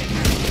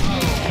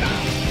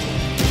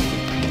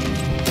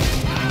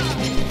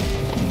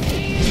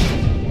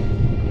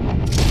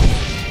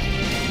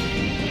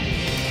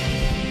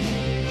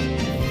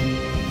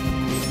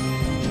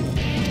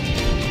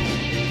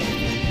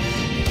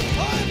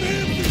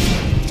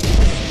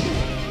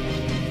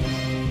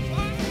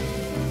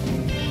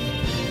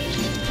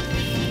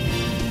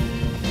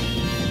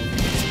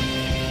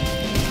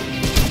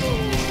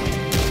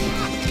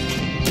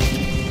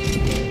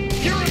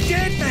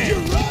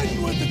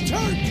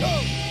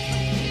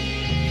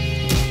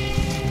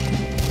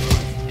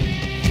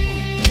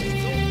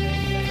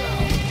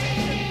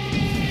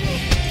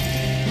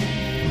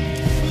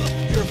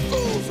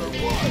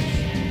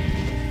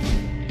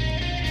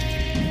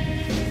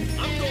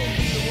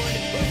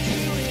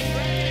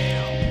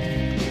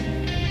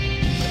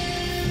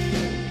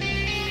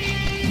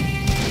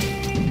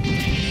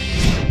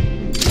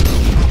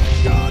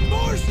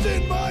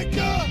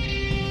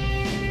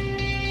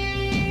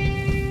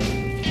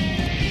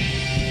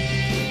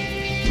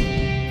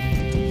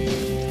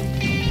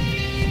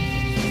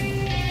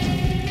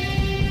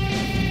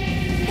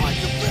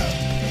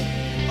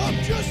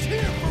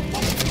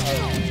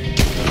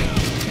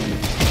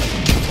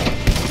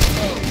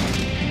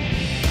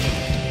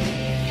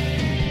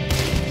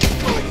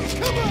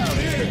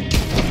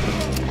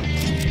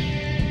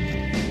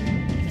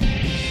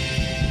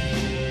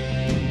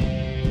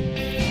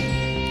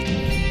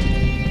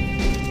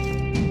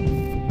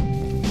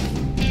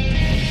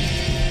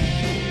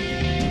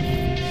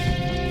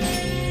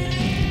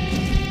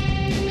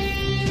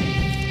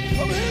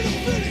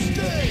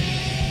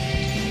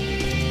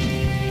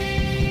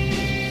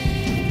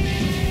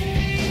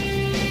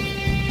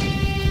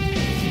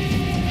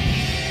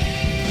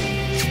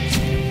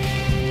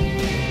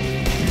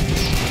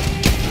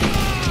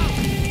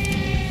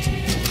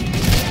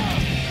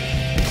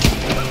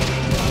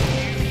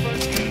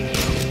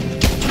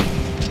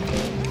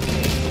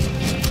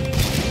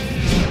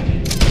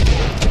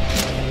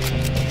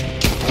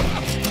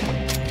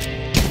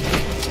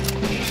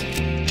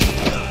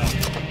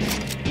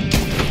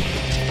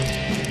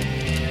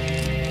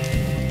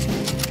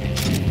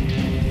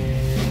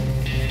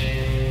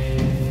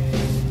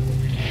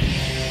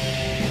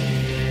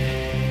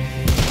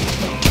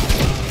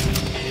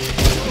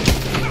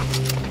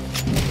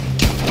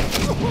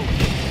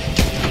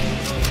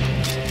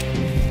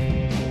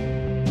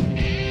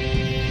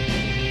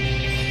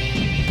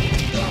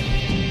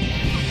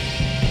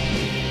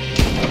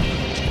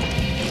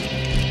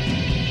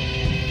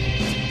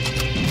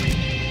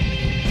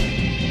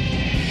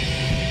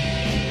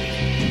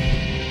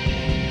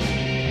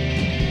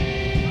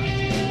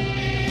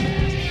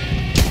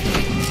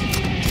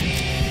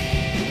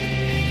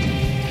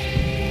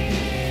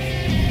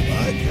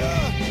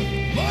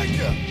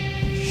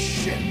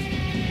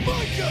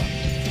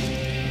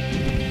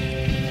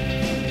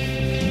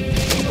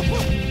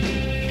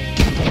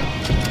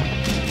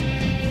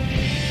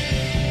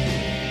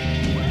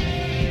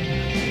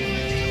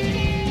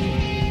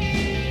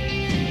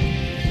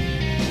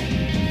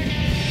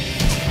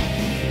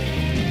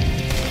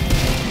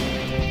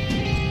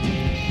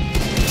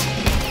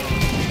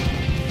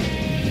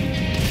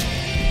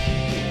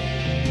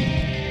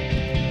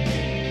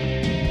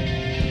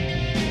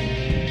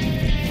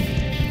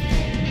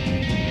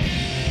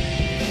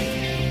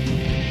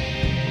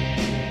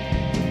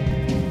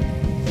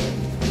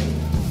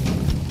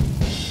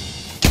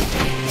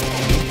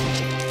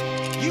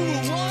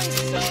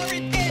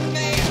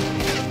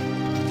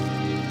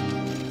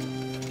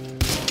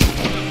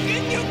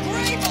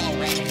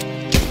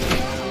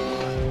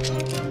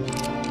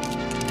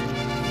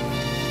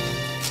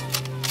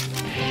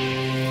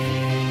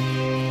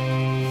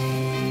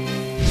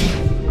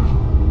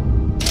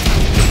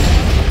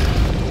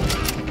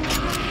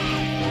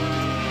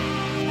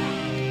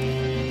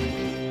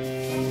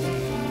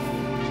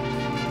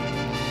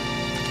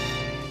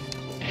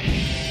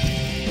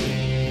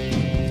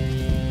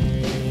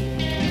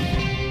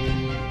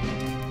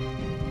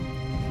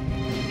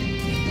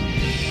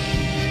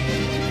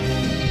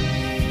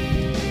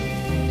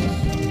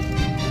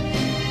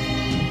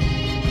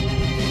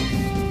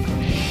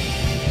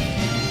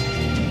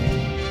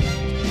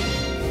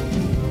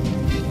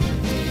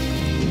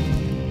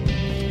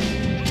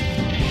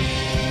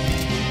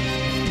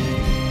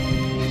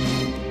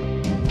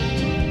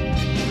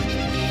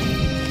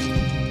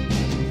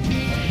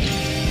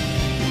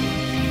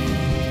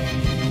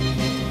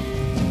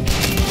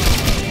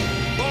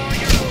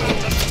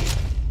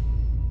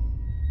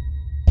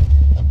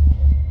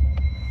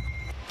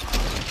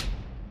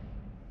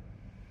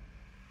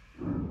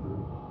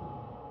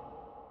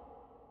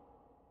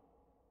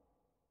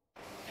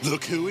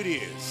 Look who it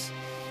is.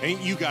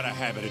 Ain't you got a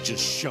habit of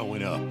just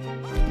showing up?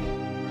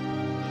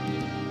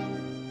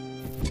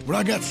 When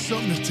I got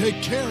something to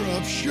take care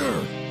of,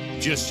 sure.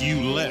 Just you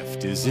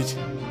left, is it?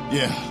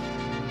 Yeah,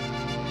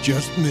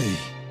 just me.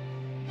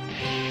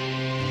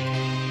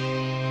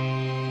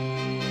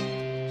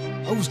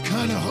 I was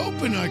kinda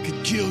hoping I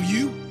could kill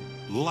you.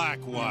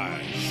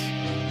 Likewise.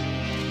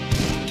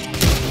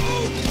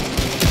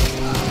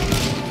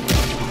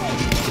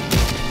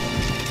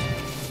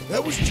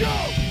 That was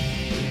Joe!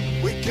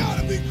 We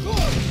gotta be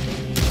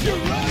close! You're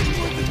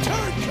riding with the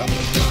turn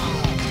coming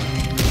down!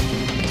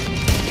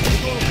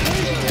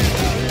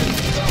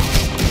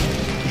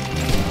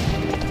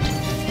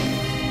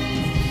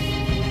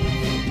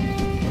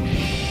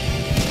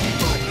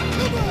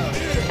 Come out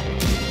here!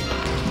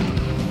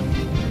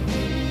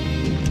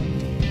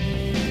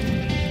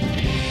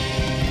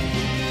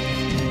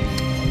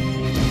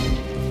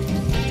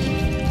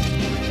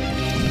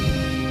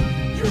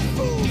 You're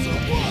fools or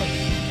what?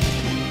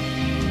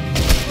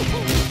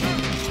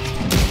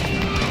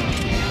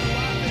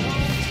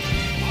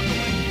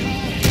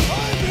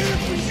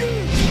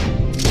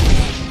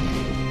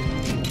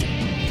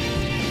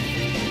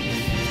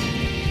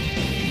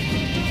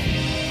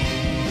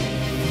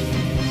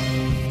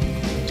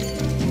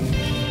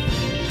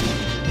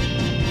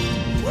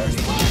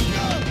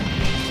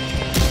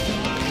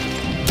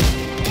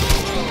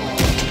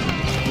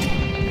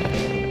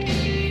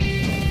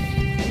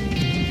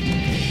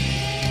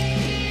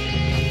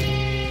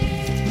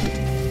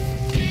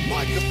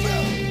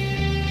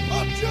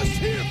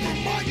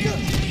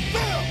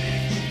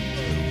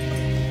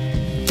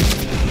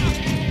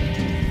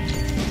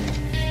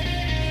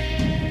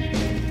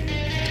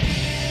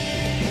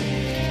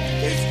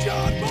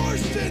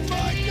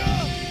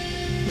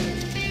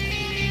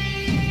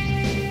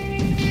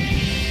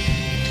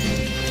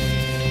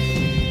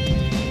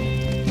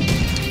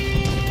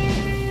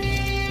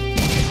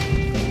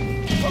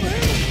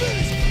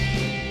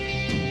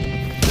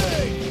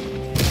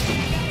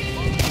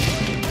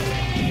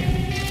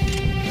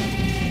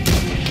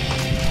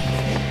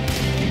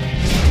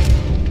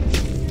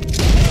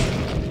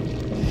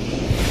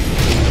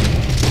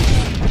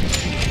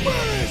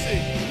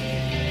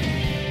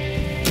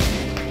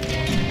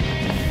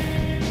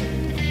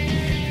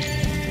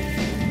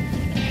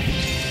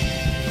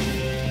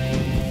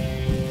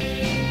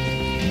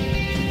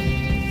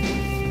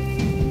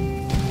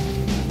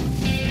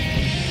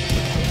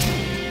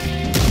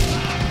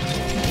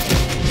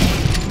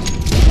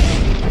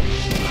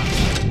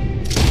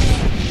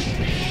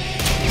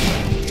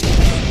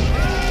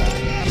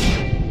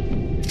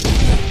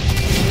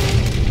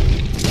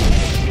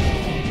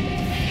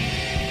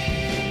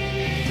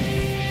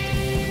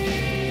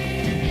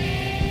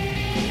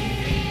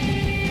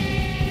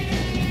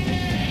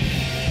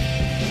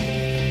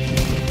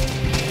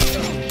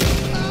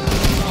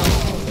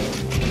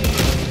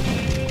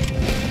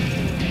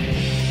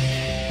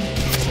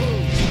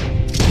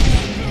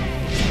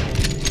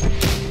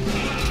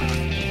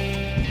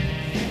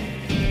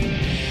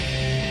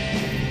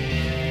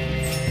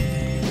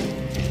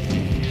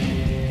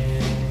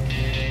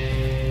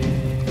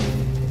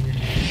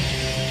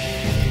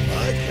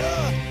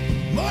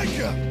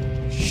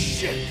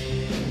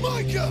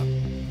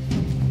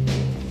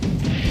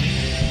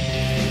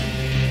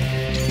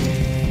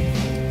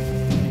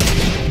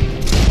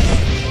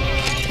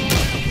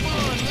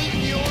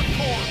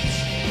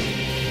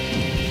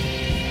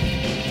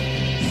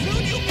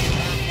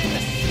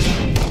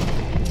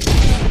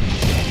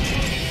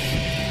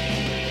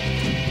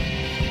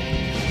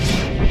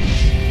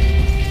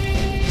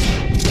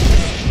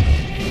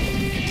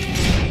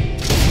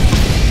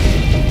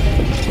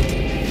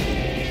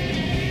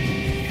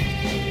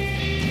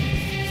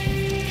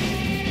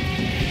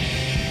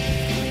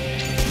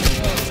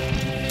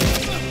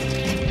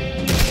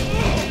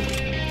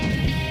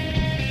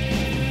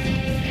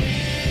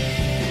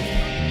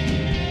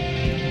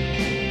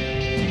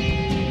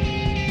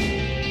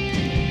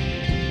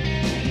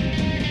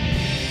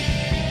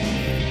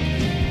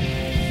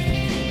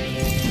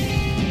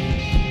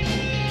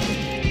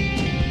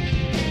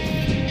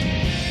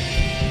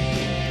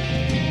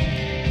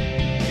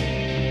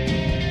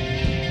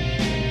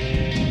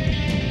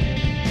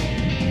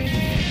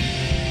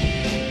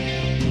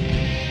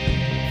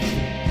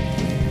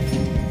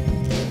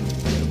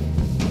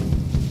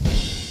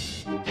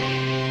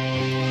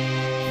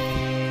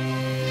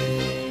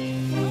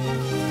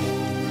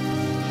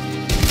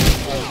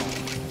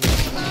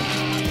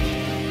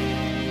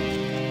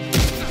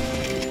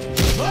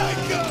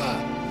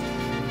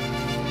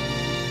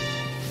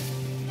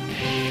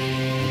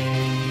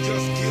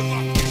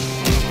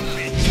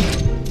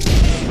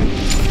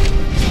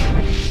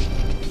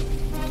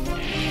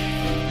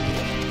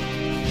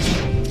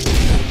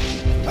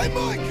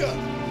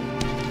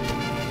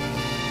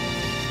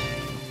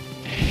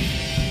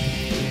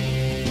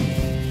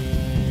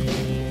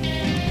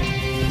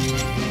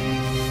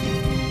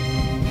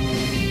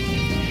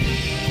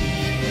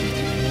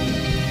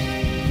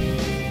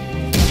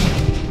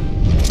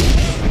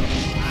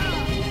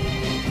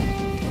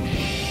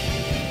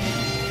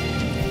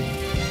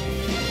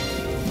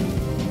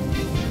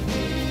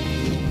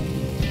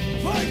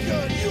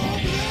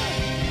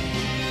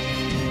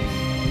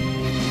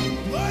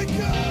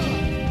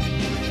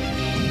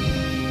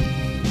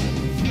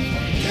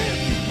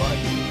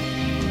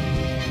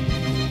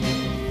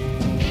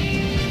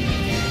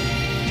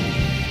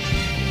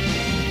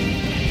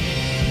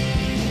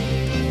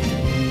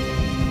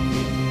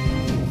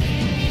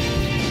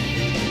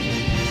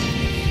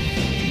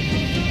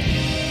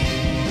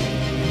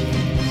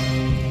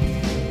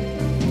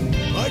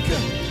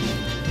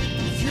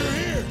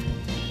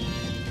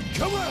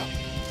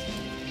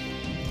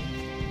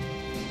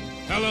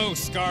 Hello,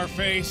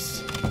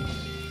 Scarface.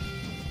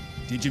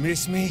 Did you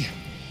miss me?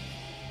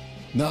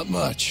 Not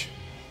much.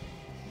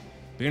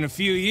 Been a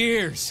few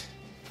years.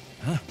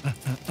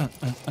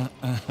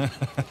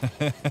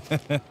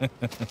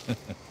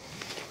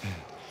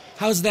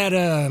 How's that,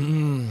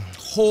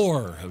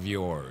 whore of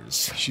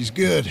yours? She's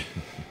good.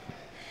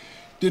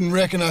 Didn't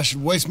reckon I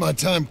should waste my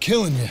time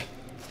killing you.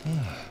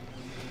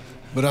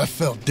 But I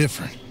felt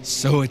different.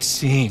 So it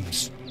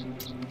seems.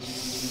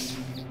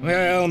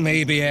 Well,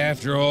 maybe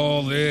after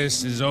all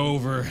this is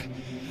over,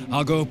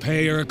 I'll go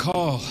pay her a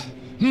call.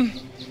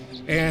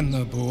 And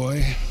the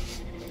boy.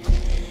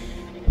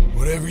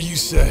 Whatever you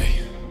say.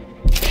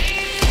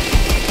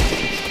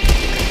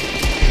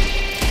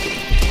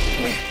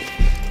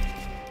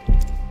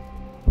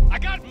 I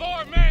got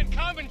more men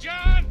coming,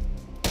 John!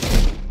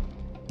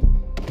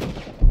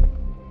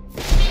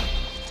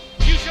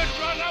 You should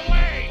run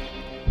away!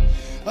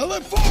 I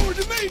look forward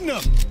to meeting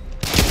them!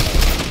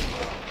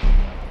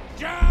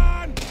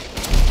 John!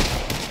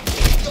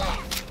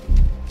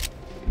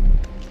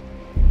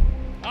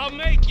 I'll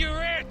make you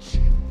rich!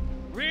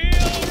 Real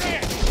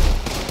rich!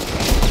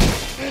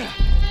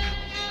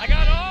 I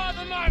got all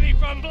the money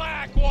from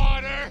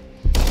Blackwater!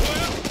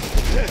 Well,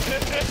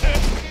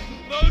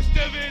 most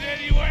of it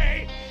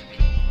anyway!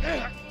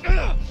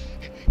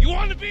 You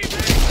want to be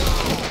rich?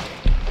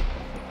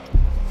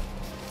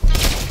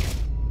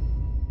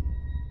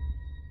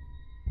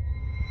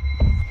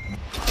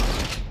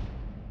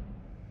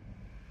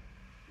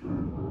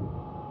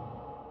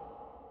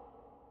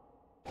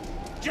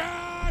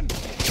 John!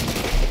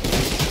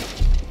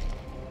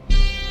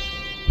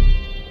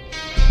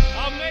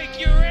 I'll make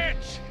you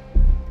rich!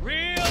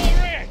 Real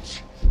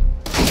rich!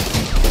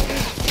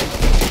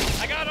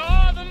 I got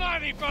all the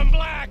money from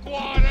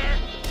Blackwater!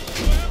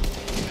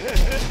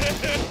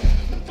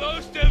 Well,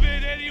 most of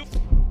it anyway.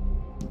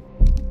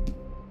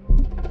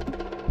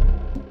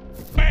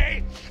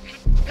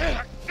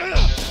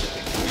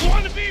 You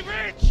want to be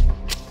rich?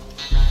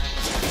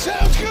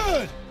 Sounds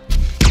good!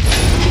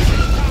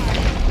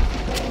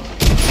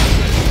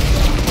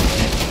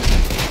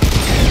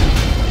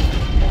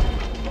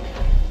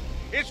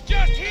 It's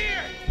just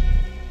here!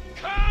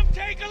 Come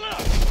take a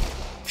look!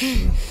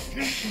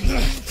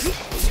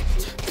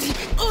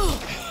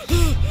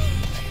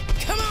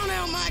 Come on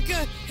now,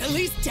 Micah. At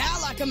least die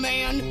like a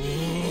man.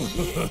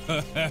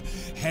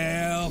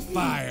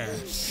 Hellfire.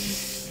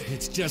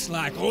 It's just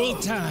like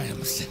old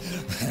times.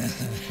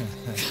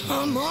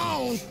 Come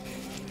on.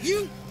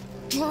 You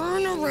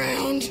turn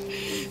around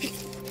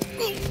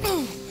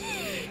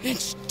and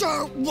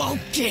start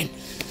walking.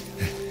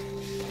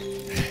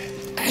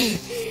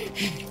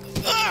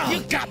 You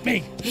got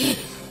me!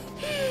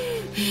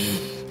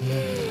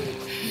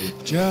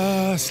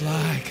 Just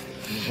like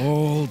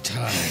old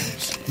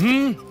times.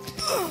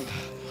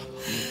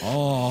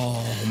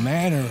 All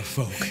manner of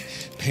folk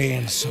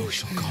paying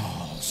social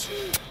calls.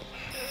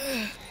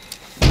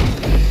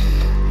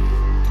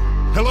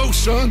 Hello,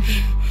 son.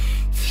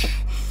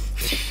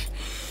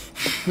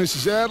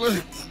 Mrs.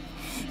 Adler.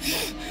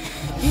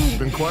 It's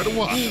been quite a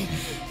while.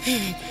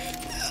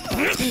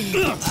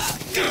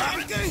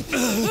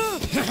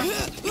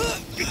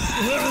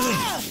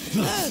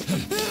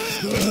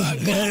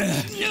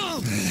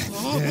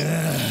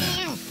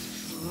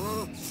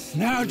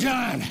 Now,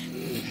 John.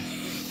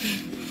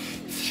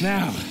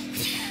 Now,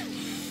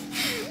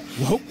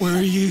 what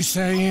were you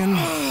saying?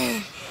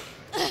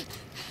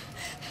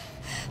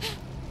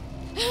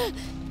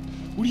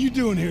 What are you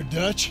doing here,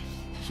 Dutch?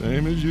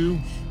 Same as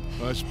you,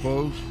 I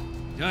suppose.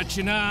 Dutch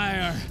and I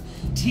are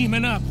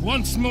teaming up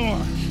once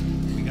more.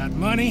 We got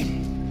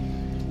money.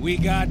 We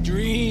got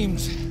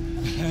dreams.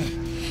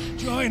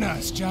 Join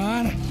us,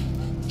 John.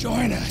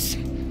 Join us.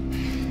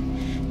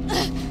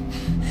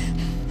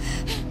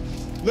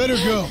 Let her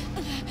go.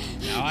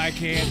 Now, I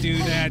can't do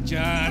that,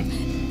 John.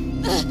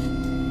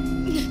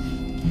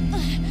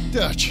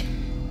 Dutch.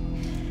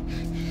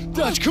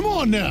 Dutch, come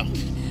on now.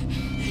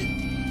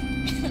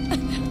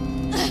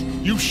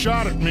 You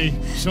shot at me,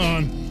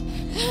 son.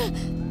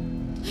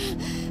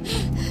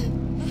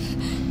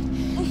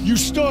 You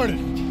started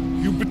it.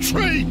 You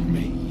betrayed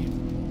me.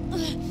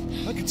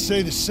 I could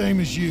say the same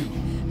as you.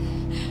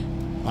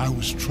 I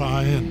was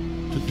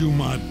trying to do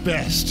my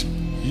best.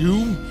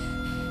 You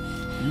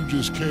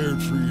just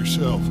cared for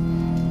yourself.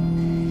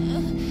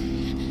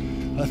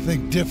 I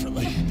think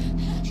differently.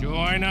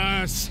 Join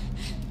us.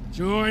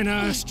 Join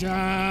us,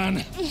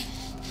 John.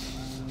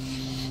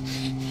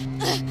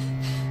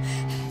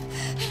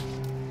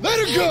 Let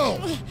her go!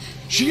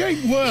 She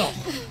ain't well.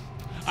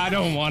 I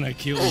don't want to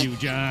kill you,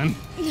 John.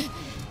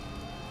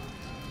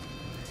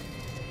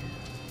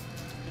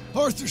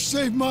 Arthur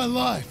saved my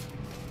life.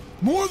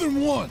 More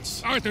than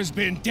once. Arthur's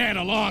been dead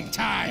a long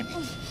time.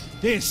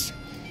 This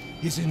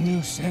is a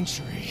new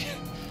century.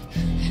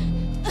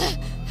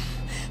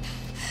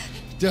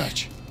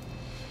 Dutch.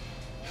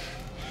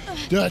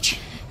 Dutch.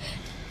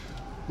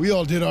 We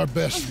all did our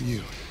best for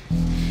you.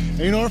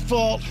 Ain't our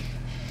fault.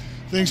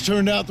 Things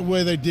turned out the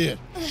way they did.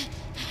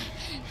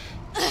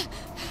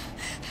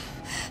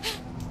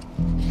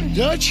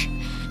 Dutch?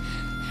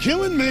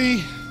 Killing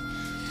me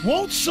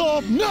won't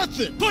solve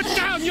nothing. Put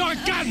down your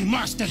gun,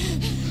 Marston!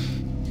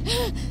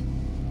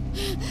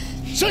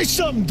 Say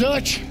something,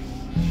 Dutch.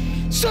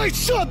 Say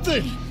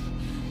something.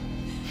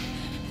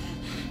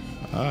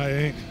 I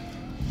ain't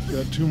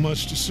got too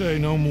much to say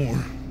no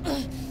more.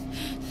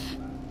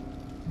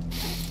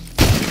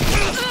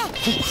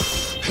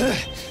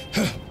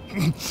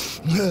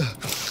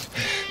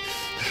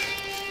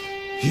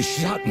 You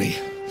shot me.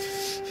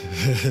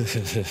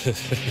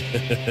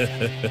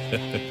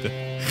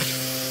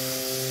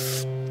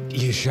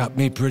 You shot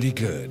me pretty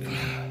good.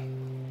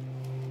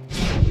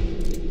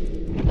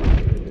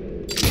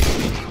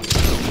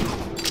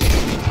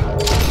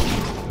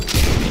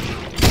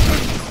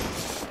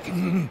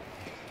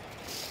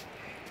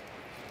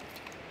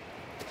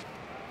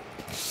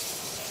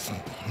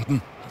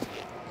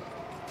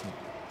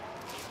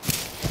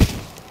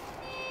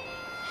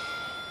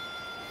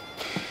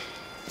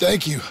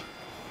 Thank you.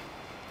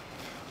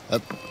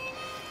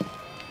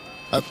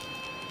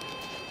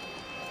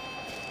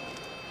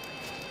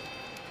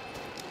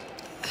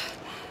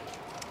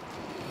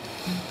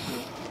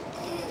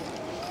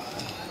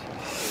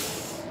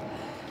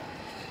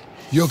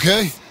 You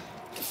okay?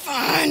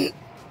 Fine.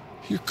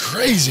 You're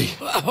crazy.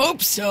 I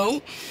hope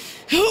so.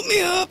 Help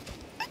me up.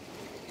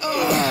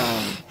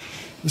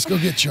 Let's go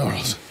get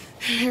Charles.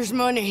 There's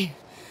money.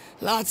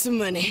 Lots of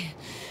money.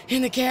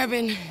 In the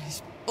cabin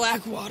is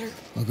Blackwater.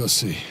 I'll go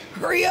see.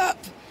 Hurry up.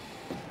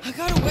 I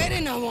got a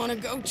wedding I want to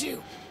go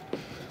to.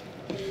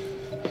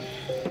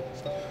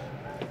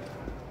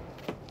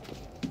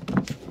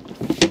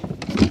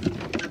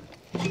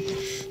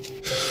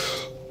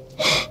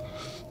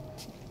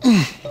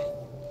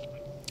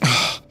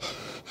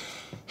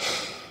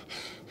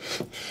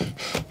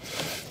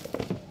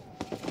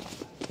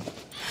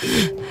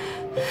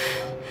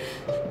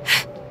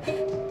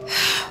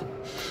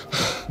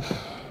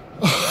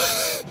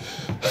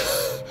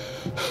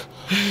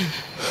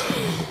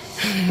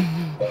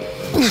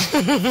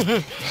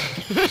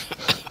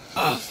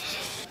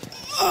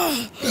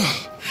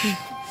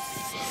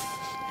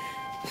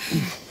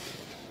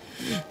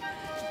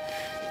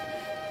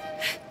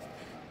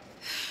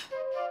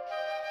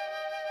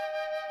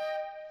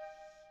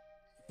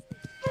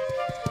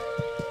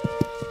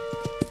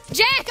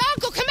 Jack,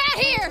 Uncle, come out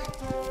here!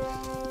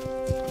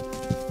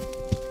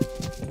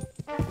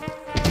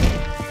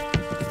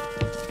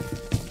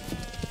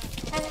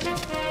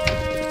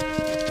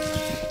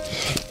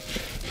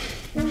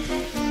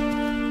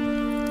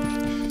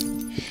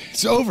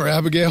 It's over,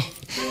 Abigail.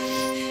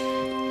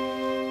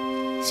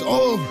 It's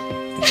all over.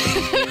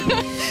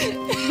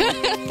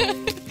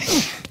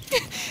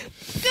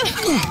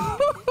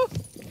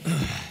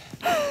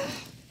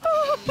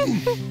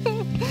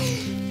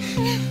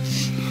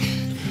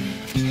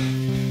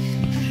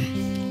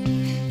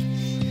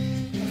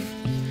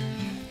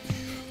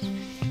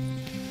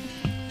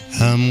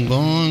 I'm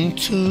going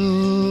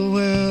to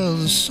where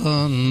the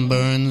sun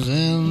burns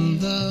and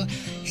the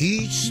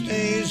heat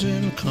stays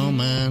in calm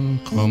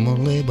and come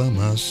lay by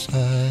my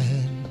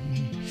side.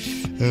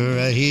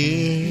 Right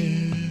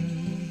here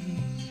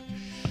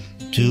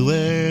to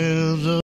where the